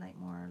mean like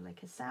more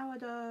like a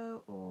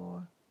sourdough,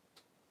 or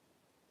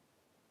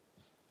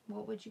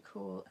what would you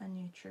call a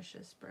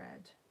nutritious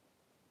bread?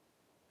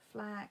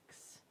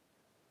 Flax,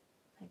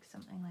 like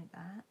something like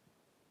that.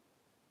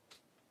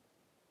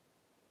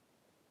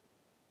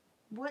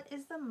 What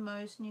is the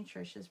most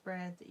nutritious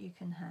bread that you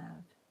can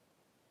have?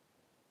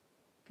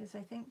 Because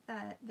I think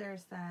that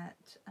there's that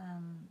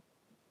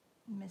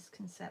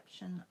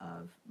misconception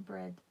of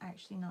bread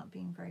actually not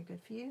being very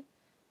good for you,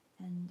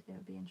 and it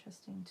would be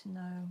interesting to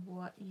know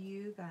what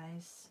you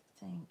guys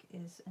think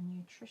is a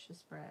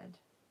nutritious bread.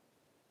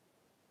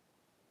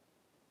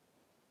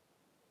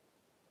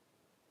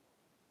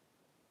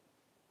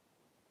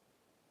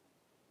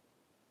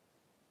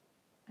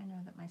 I know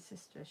that my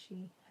sister,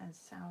 she has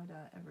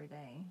sourdough every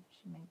day.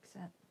 She makes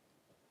it.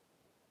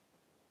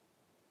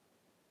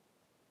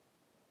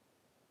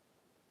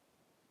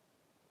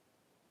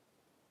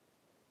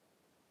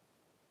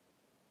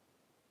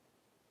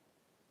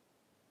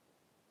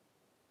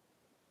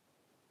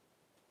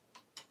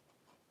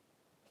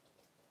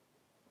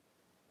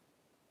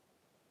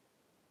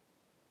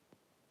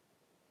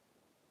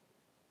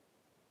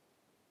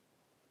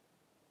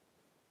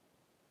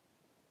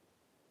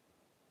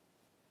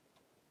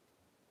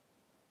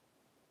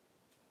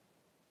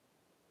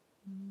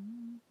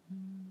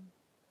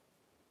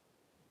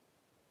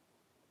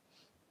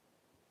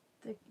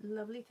 The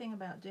lovely thing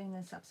about doing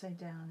this upside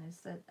down is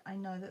that I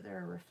know that there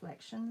are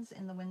reflections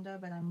in the window,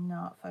 but I'm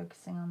not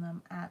focusing on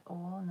them at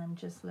all, and I'm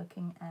just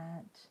looking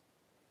at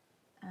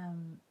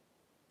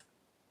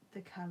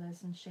the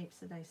colors and shapes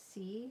that I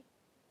see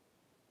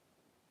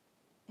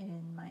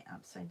in my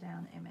upside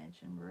down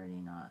image, and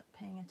really not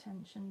paying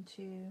attention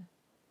to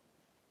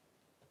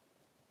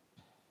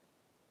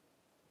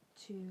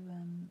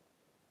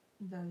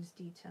those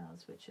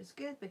details, which is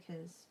good,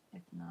 because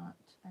if not,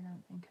 I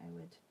don't think I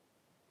would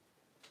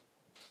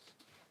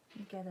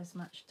get as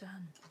much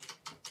done.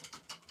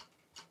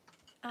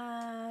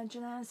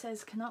 Janan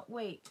says, cannot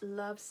wait,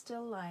 love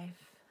still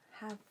life,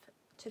 have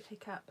to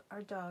pick up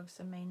our dog,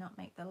 so may not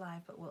make the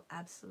live, but will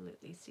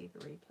absolutely see the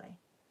replay.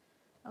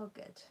 Oh,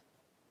 good.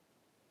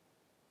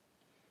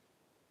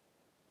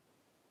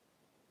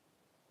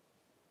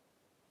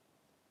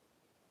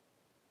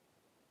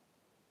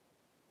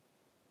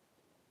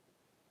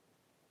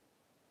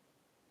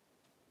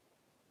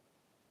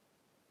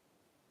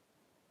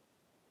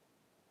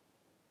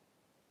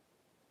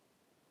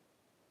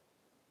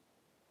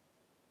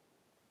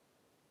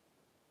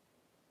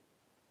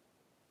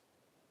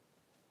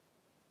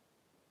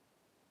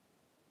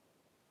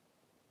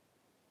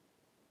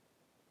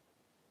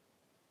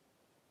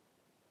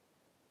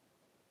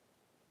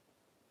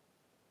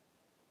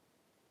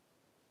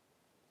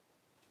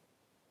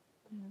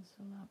 There's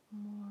a lot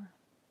more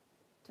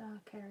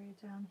dark area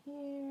down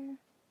here.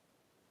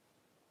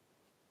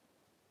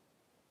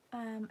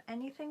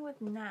 Anything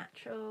with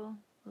natural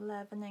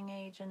leavening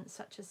agents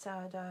such as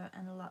sourdough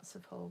and lots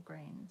of whole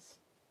grains.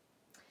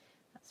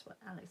 That's what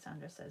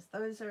Alexandra says.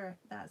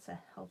 That's a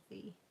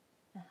healthy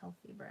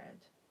bread.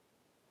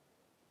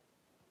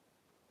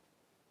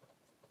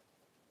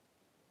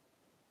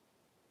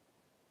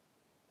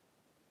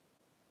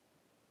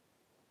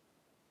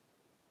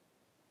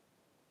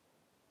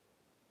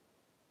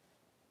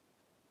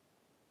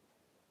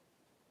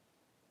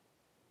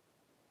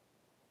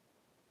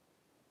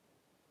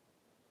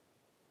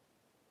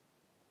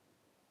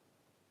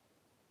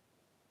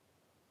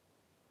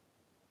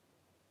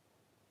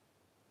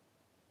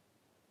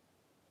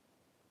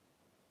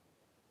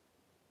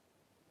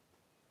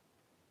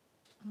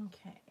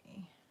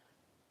 Okay,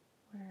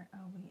 where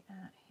are we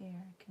at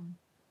here? I can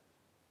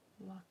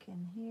lock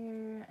in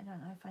here. I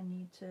don't know if I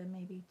need to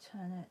maybe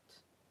turn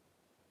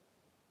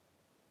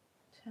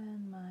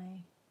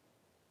my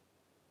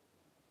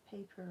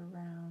paper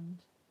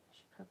around. I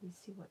should probably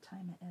see what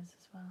time it is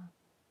as well.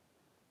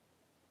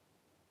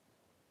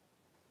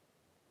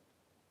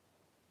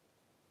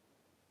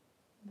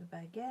 The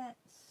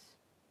baguettes.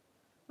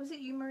 Was it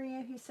you,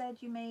 Maria, who said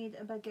you made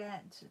a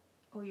baguette,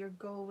 or your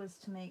goal was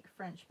to make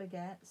French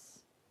baguettes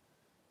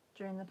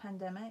during the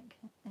pandemic?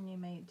 And you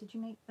made, did you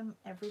make them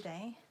every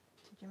day?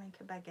 Did you make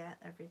a baguette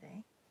every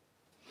day?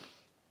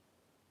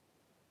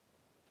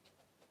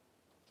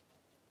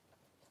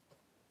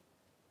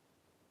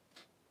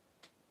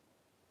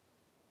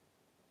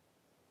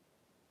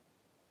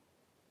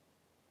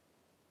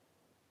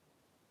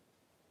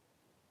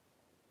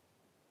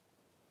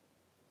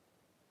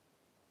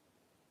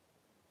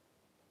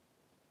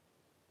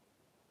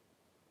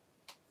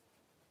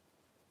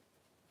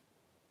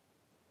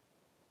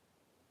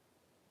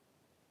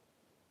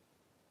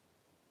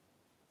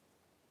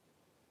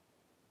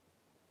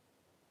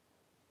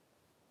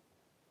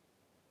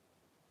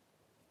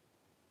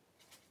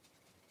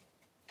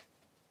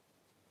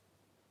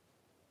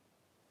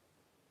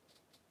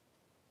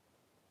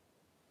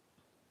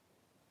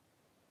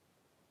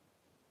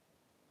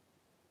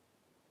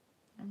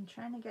 I'm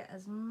trying to get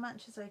as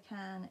much as I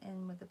can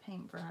in with the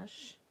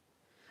paintbrush.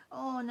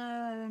 Oh no,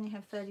 I only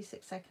have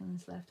 36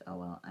 seconds left. Oh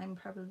well, I'm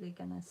probably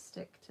gonna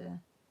stick to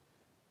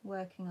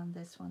working on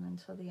this one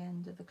until the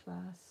end of the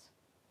class,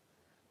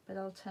 but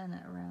I'll turn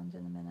it around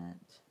in a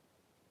minute.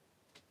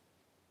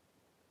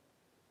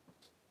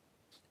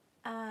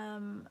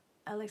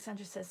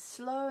 Alexandra says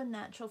slow and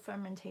natural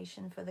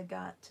fermentation for the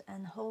gut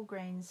and whole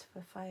grains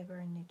for fiber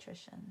and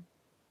nutrition.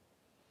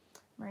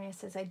 Maria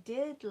says, I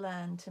did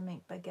learn to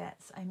make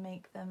baguettes. I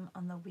make them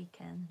on the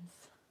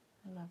weekends.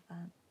 I love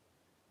that.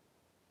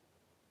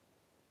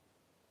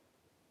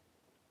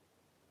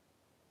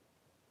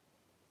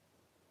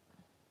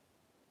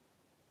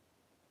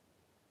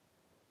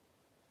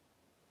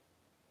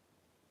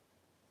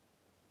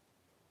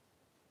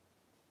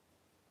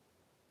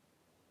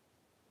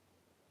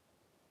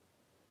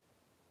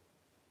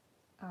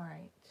 All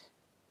right.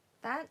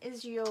 That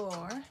is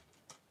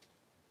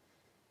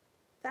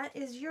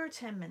your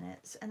 10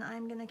 minutes, and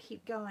I'm going to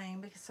keep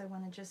going because I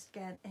want to just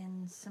get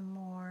in some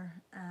more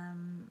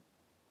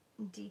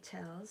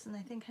details, and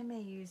I think I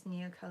may use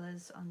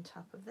Neocolors on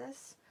top of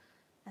this,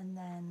 and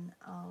then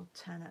I'll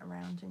turn it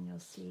around and you'll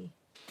see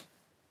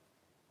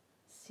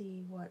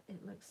what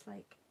it looks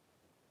like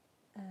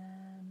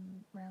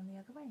round the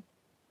other way.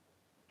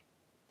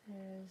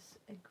 There's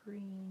a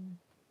green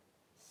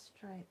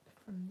stripe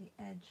from the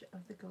edge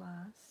of the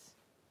glass,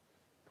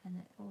 and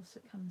it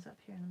also comes up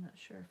here, and I'm not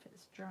sure if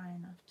it's dry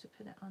enough to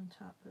put it on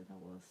top, but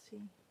we'll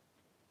see.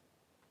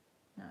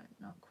 No,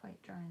 not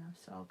quite dry enough,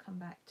 so I'll come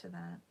back to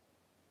that.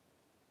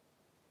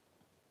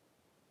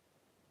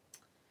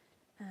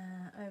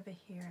 Over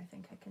here, I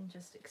think I can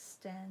just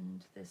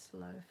extend this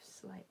loaf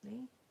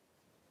slightly.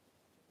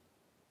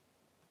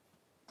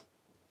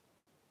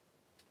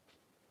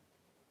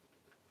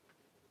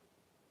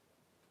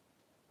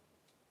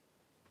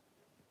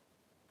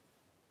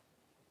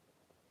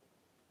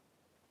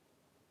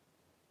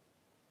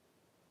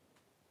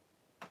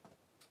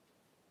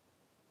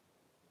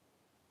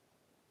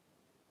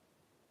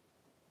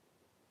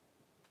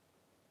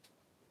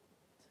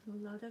 A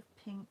lot of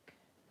pink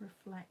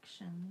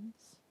reflections.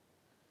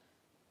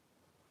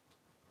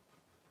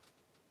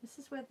 This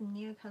is where the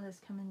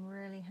Neocolors come in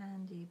really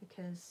handy,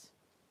 because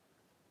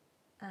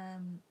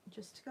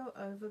just to go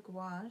over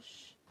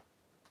gouache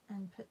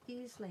and put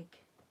these like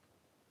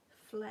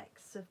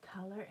flecks of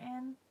color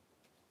in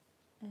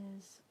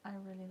is, I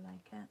really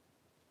like it.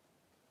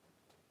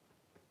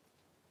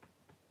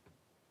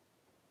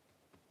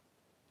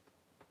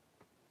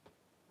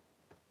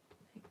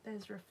 Like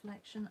there's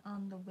reflection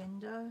on the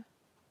window.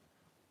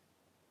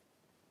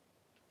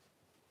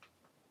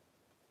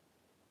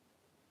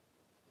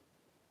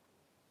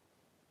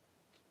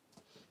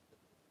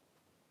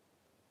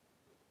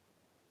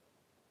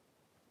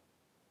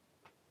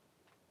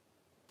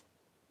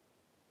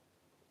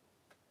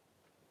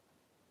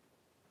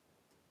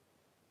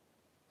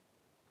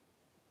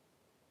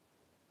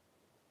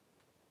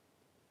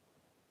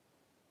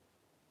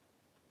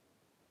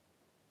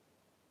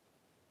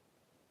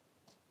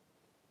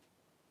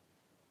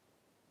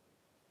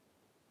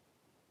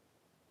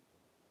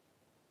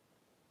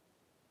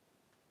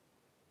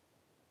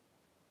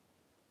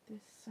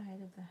 This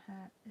side of the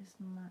hat is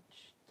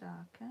much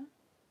darker.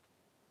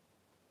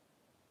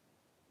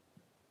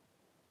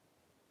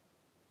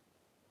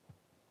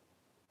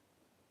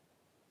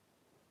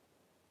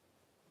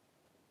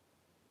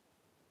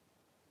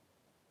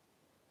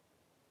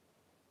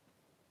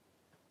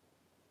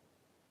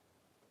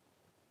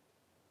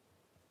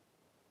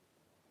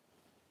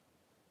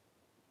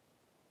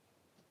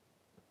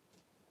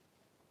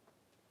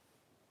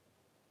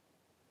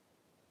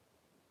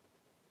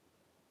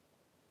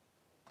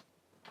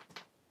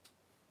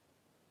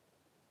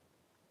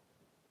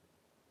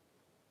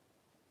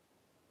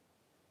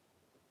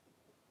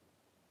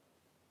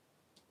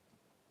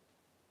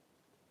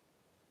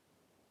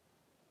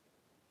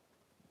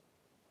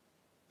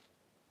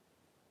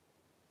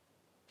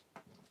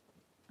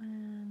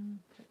 And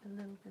put a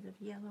little bit of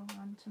yellow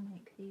on to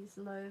make these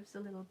loaves a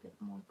little bit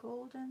more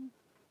golden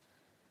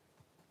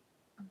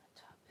on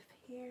the top of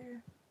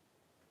here.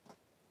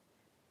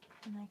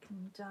 And I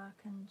can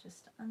darken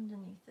just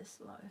underneath this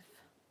loaf.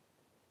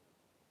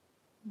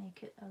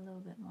 Make it a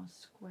little bit more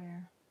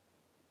square.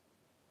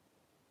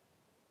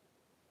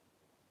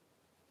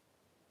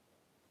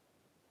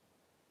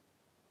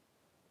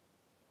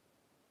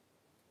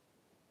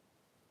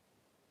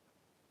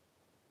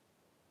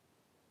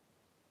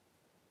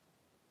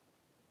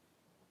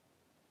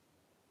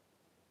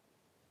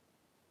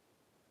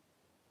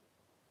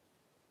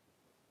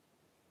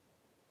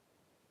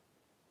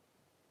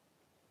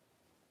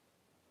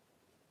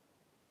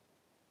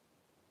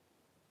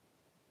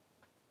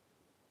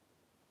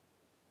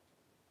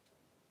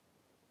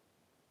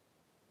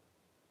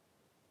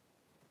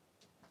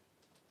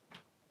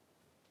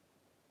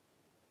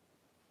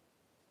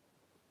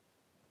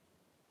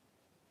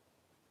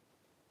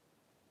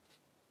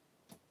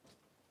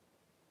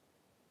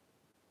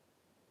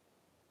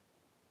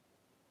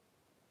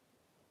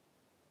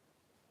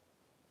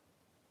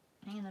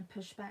 I'm going to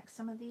push back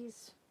some of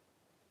these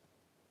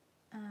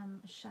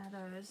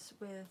shadows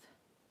with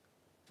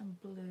a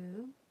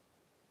blue.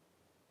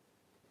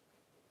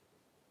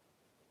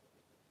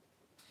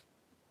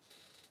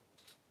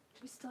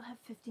 We still have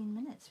 15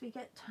 minutes. We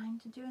get time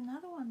to do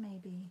another one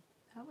maybe.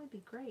 That would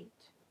be great.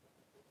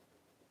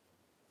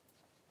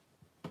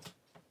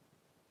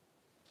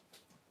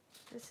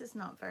 This is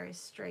not very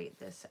straight,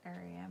 this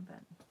area,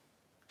 but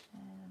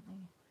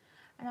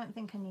I don't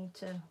think I need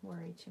to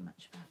worry too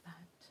much about that.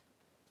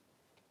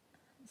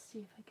 Let's see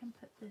if I can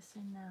put this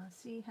in now.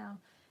 See how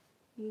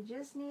you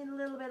just need a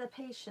little bit of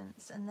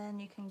patience and then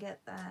you can get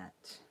that.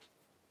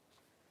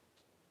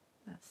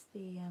 That's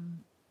the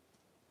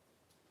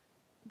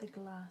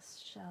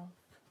glass shelf.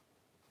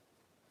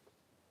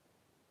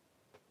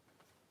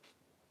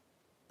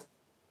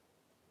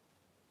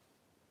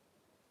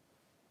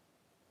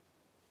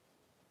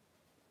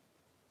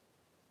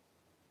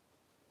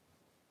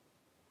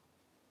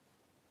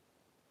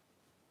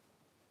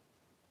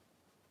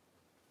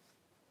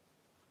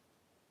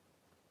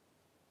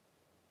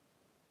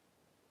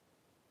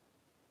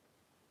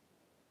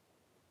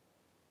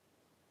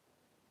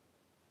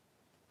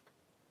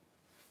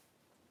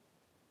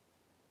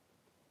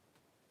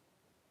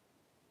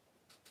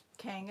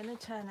 Okay, I'm going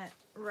to turn it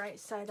right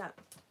side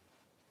up.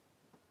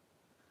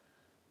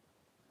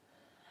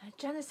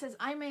 Jenna says,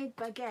 I made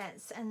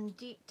baguettes and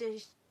deep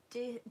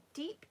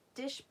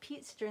dish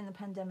pizza during the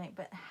pandemic,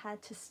 but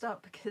had to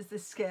stop because the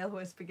scale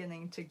was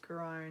beginning to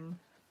groan.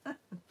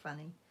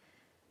 Funny.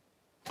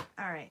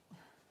 All right,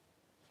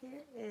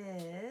 here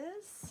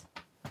is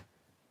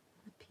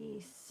the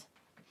piece.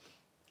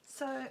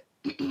 So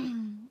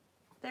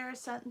there are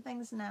certain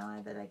things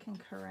now that I can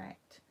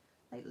correct,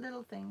 like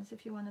little things.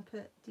 If you want to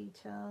put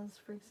details,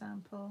 for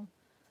example,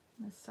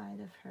 on the side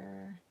of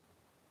her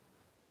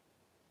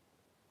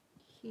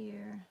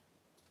here,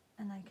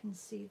 and I can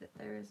see that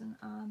there is an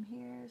arm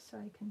here, so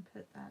I can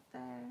put that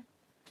there.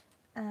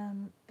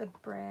 The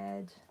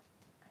bread,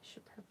 I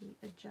should probably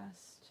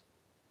adjust.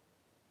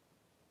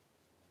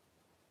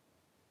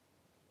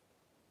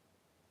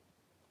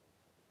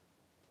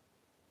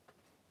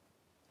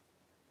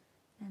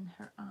 And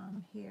her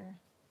arm here.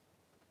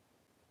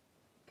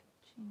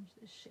 Change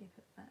the shape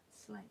of that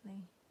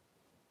slightly.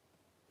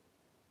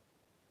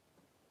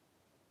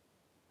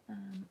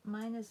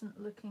 Mine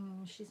isn't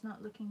looking, she's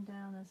not looking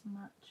down as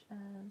much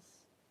as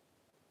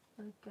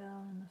the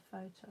girl in the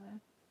photo.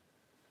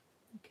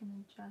 I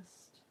can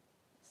adjust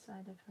the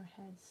side of her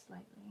head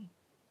slightly.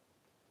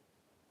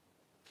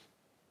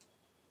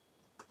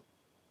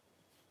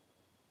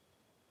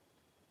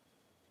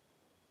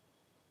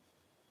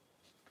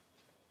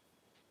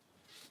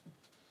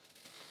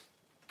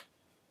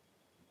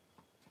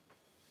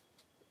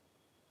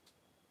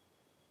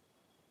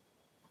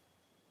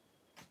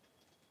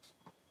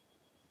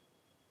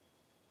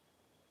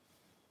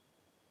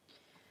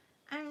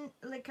 And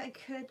like, I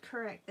could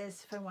correct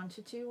this if I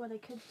wanted to. What I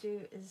could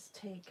do is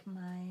take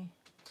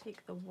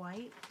the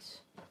white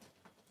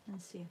and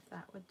see if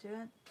that would do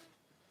it,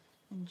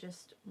 and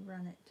just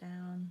run it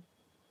down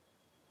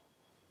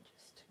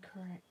just to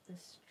correct the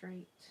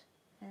straight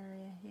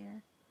area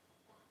here.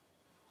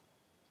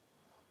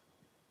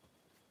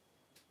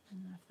 I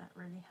don't know if that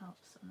really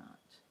helps or not.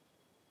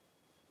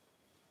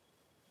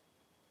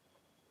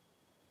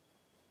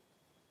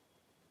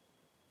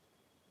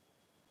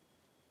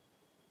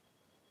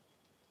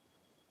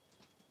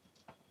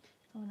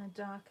 I want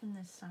to darken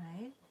this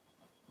side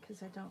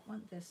because I don't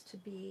want this to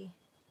be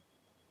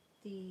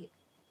the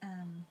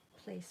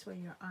place where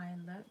your eye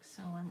looks.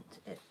 I want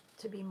it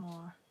to be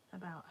more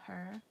about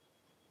her.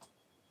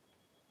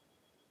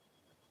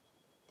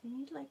 Do you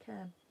need like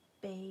a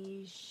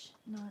beige,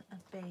 not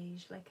a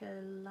beige, like a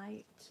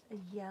light,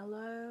 a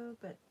yellow,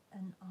 but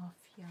an off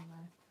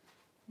yellow?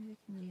 Maybe I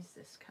can use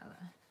this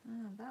color.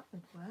 Oh, that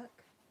would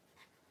work.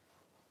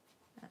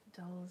 That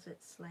dulls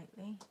it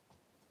slightly.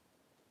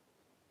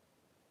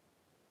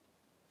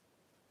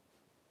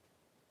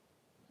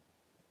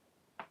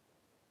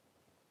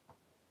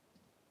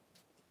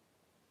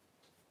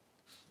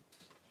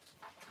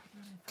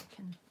 If I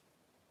can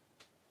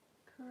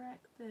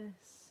correct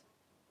this.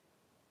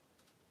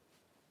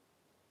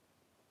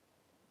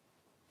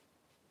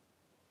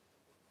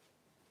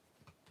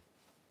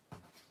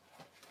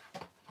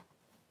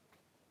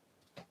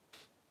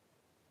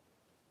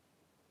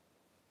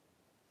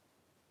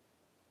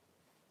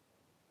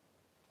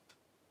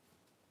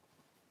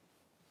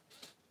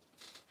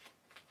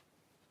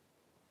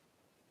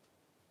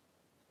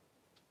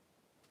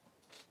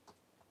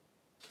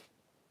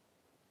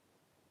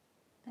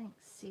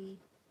 Thanks, C.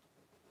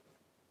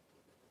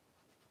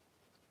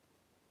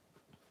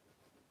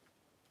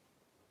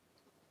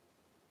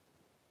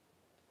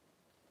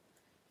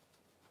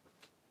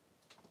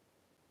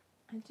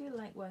 I do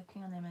like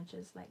working on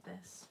images like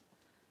this.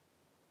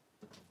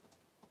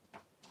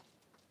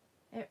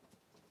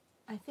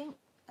 I think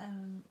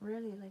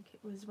really like it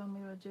was when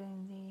we were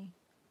doing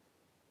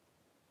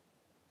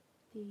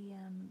the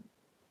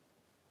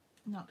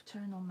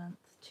nocturnal month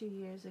 2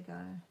 years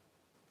ago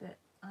that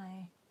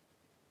I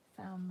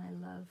found my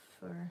love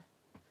for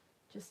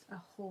just a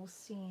whole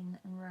scene,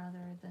 and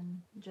rather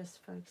than just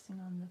focusing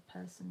on the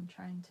person,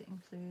 trying to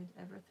include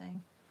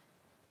everything.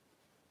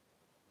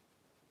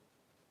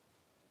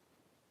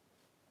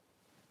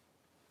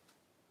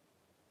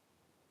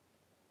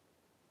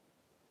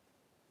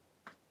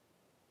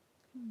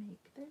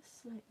 Make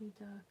this slightly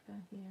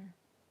darker here.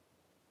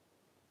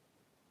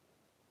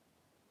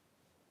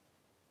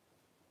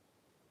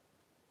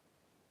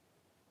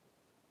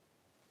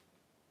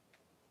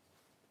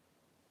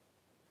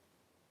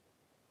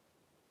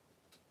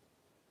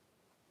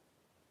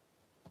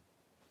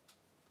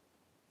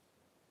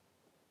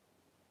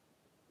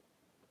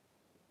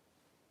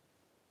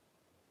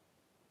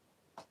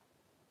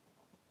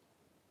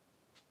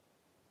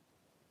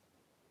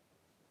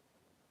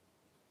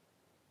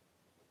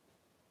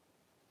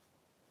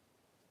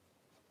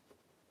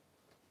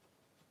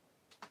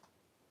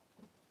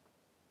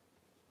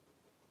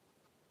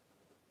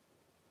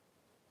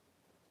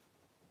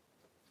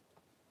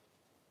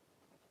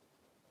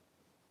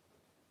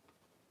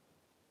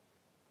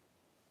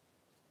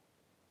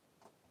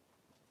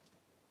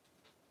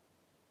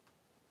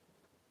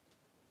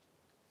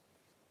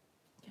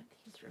 Get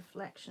these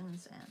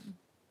reflections in.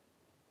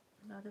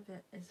 A lot of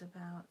it is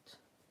about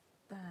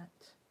that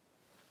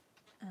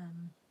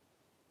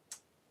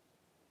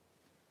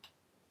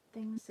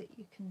things that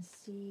you can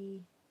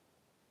see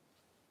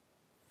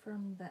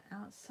from the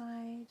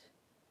outside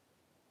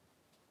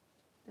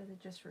that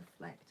are just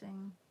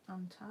reflecting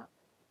on top.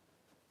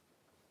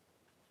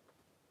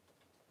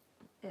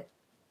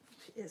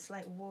 It's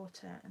like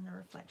water and the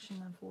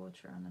reflection of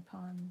water on a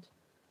pond.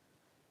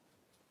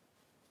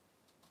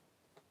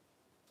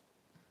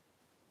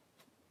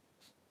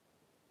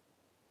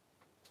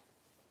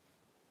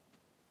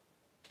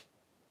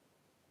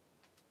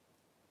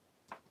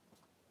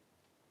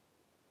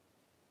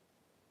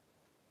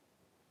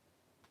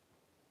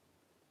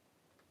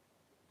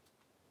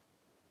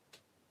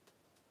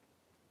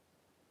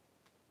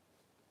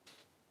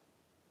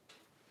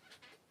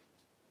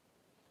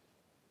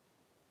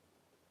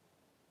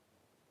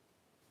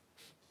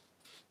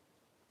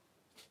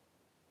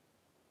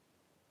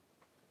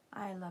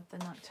 I love the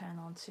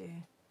nocturnal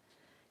too.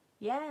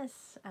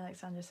 Yes,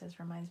 Alexandra says,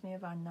 reminds me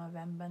of our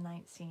November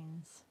night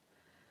scenes.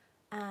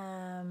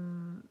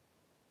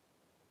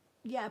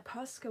 Yeah,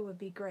 Posca would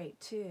be great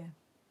too.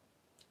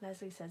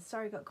 Leslie says,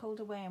 sorry, got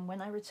called away, and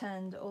when I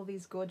returned, all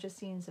these gorgeous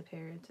scenes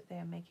appeared. They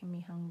are making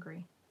me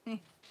hungry.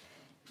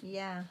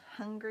 Yeah,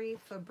 hungry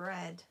for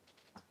bread.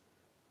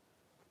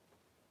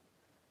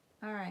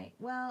 All right,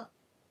 well,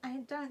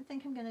 I don't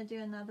think I'm going to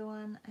do another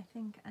one. I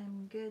think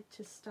I'm good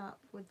to stop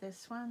with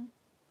this one.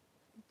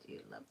 I do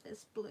love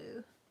this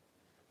blue.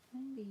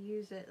 Maybe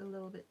use it a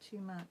little bit too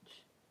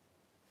much.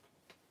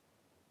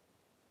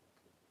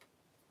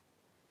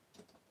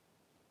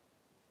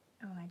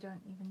 Oh, I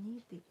don't even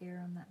need the ear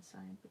on that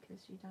side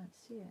because you don't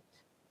see it.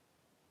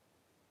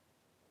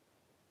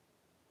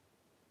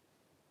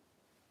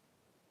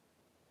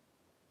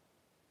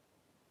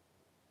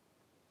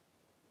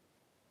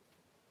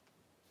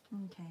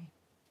 Okay.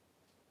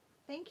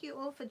 Thank you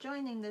all for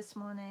joining this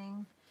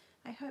morning.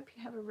 I hope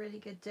you have a really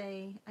good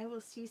day. I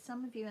will see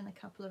some of you in a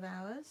couple of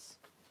hours.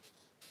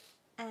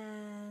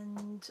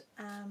 And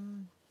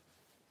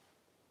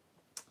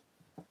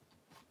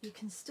you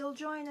can still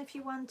join if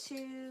you want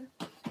to.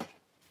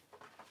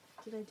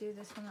 Did I do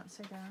this one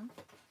upside down?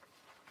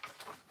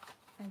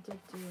 I did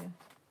do.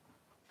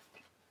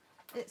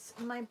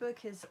 My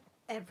book is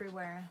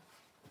everywhere.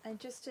 I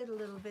just did a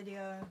little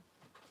video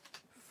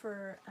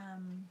for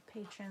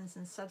patrons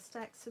and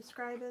Substack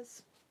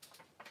subscribers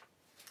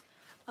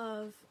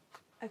of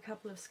a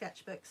couple of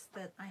sketchbooks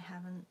that I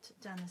haven't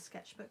done a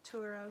sketchbook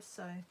tour of,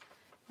 so,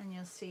 and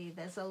you'll see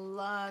there's a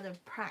lot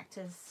of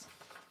practice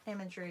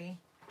imagery.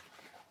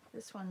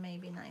 This one may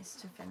be nice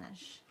to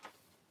finish,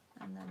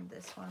 and then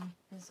this one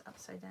is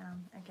upside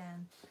down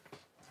again,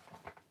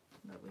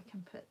 but we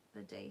can put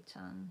the date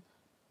on.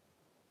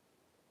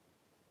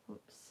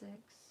 Oops,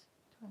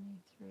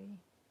 6/23,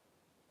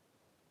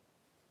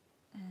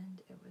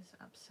 and it was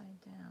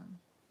upside down.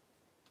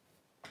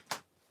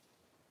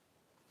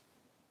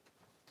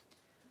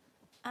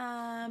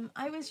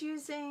 I was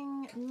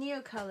using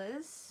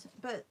Neocolors,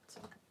 but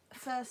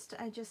first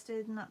I just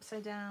did an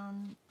upside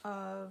down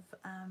of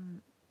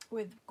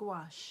with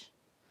gouache.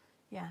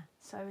 Yeah,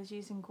 so I was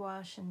using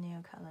gouache and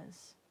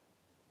Neocolors.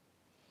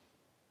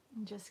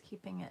 I'm just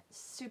keeping it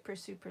super,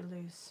 super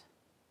loose.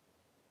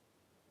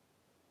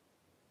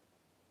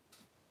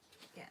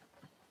 Yeah.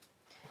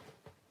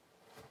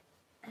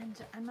 And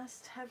I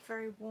must have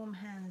very warm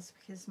hands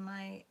because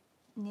my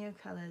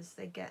Neocolors,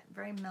 they get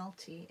very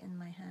melty in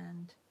my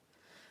hand.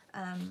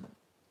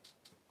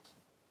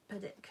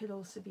 But it could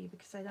also be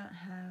because I don't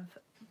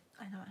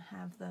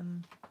have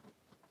them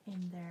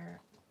in their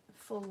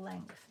full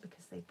length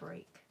because they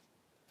break.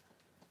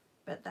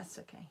 But that's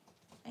okay.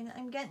 And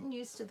I'm getting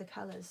used to the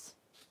colors.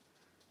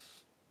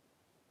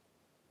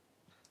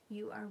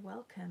 You are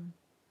welcome.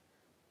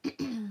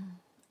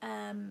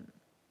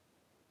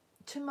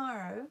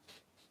 Tomorrow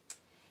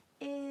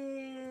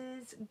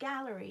is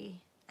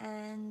gallery,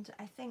 and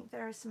I think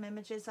there are some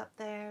images up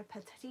there.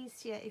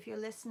 Patricia, if you're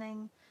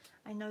listening,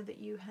 I know that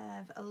you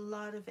have a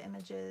lot of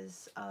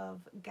images of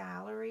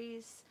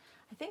galleries.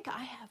 I think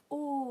I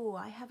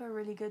have a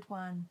really good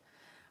one.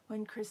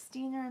 When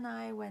Christina and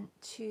I went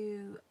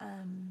to,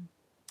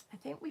 I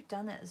think we've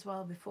done it as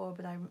well before,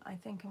 but I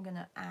think I'm going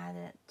to add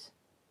it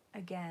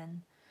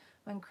again.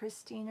 When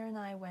Christina and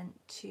I went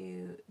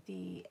to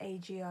the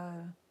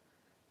AGO,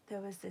 there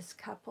was this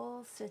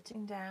couple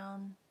sitting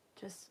down,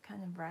 just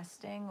kind of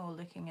resting or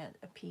looking at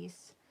a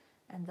piece,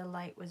 and the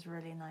light was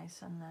really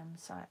nice on them.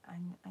 So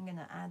I'm going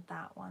to add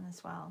that one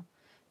as well.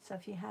 So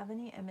if you have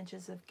any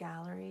images of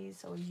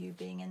galleries or you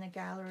being in a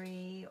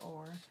gallery,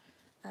 or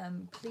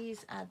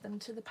please add them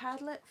to the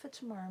Padlet for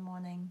tomorrow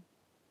morning.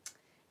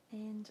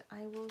 And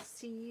I will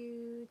see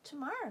you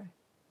tomorrow.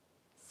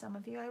 Some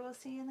of you I will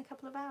see in a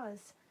couple of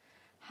hours.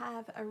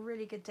 Have a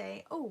really good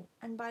day. Oh,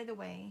 and by the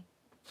way,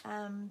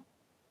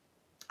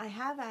 I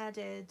have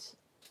added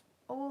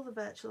all the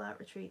virtual art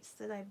retreats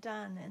that I've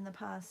done in the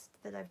past,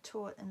 that I've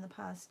taught in the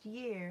past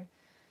year.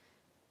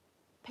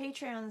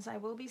 Patreons, I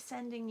will be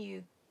sending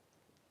you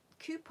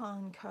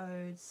coupon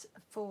codes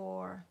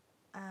for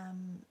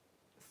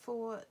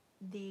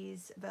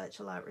these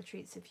virtual art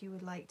retreats if you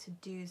would like to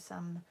do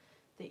some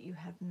that you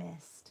have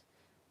missed.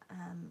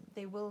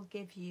 They will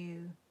give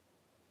you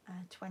a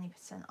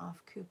 20%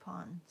 off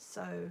coupon,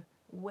 so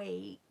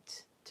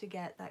wait to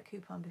get that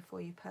coupon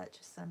before you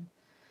purchase them,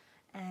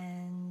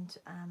 and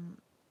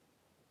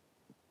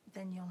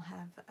then you'll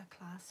have a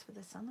class for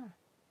the summer.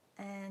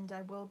 And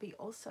I will be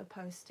also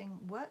posting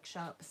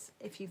workshops.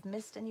 If you've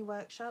missed any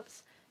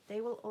workshops,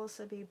 they will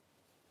also be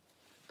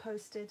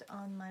posted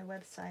on my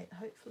website,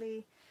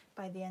 hopefully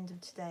by the end of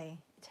today.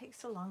 It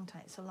takes a long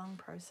time, it's a long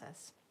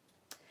process.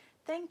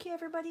 Thank you,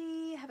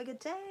 everybody. Have a good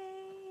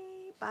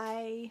day.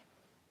 Bye.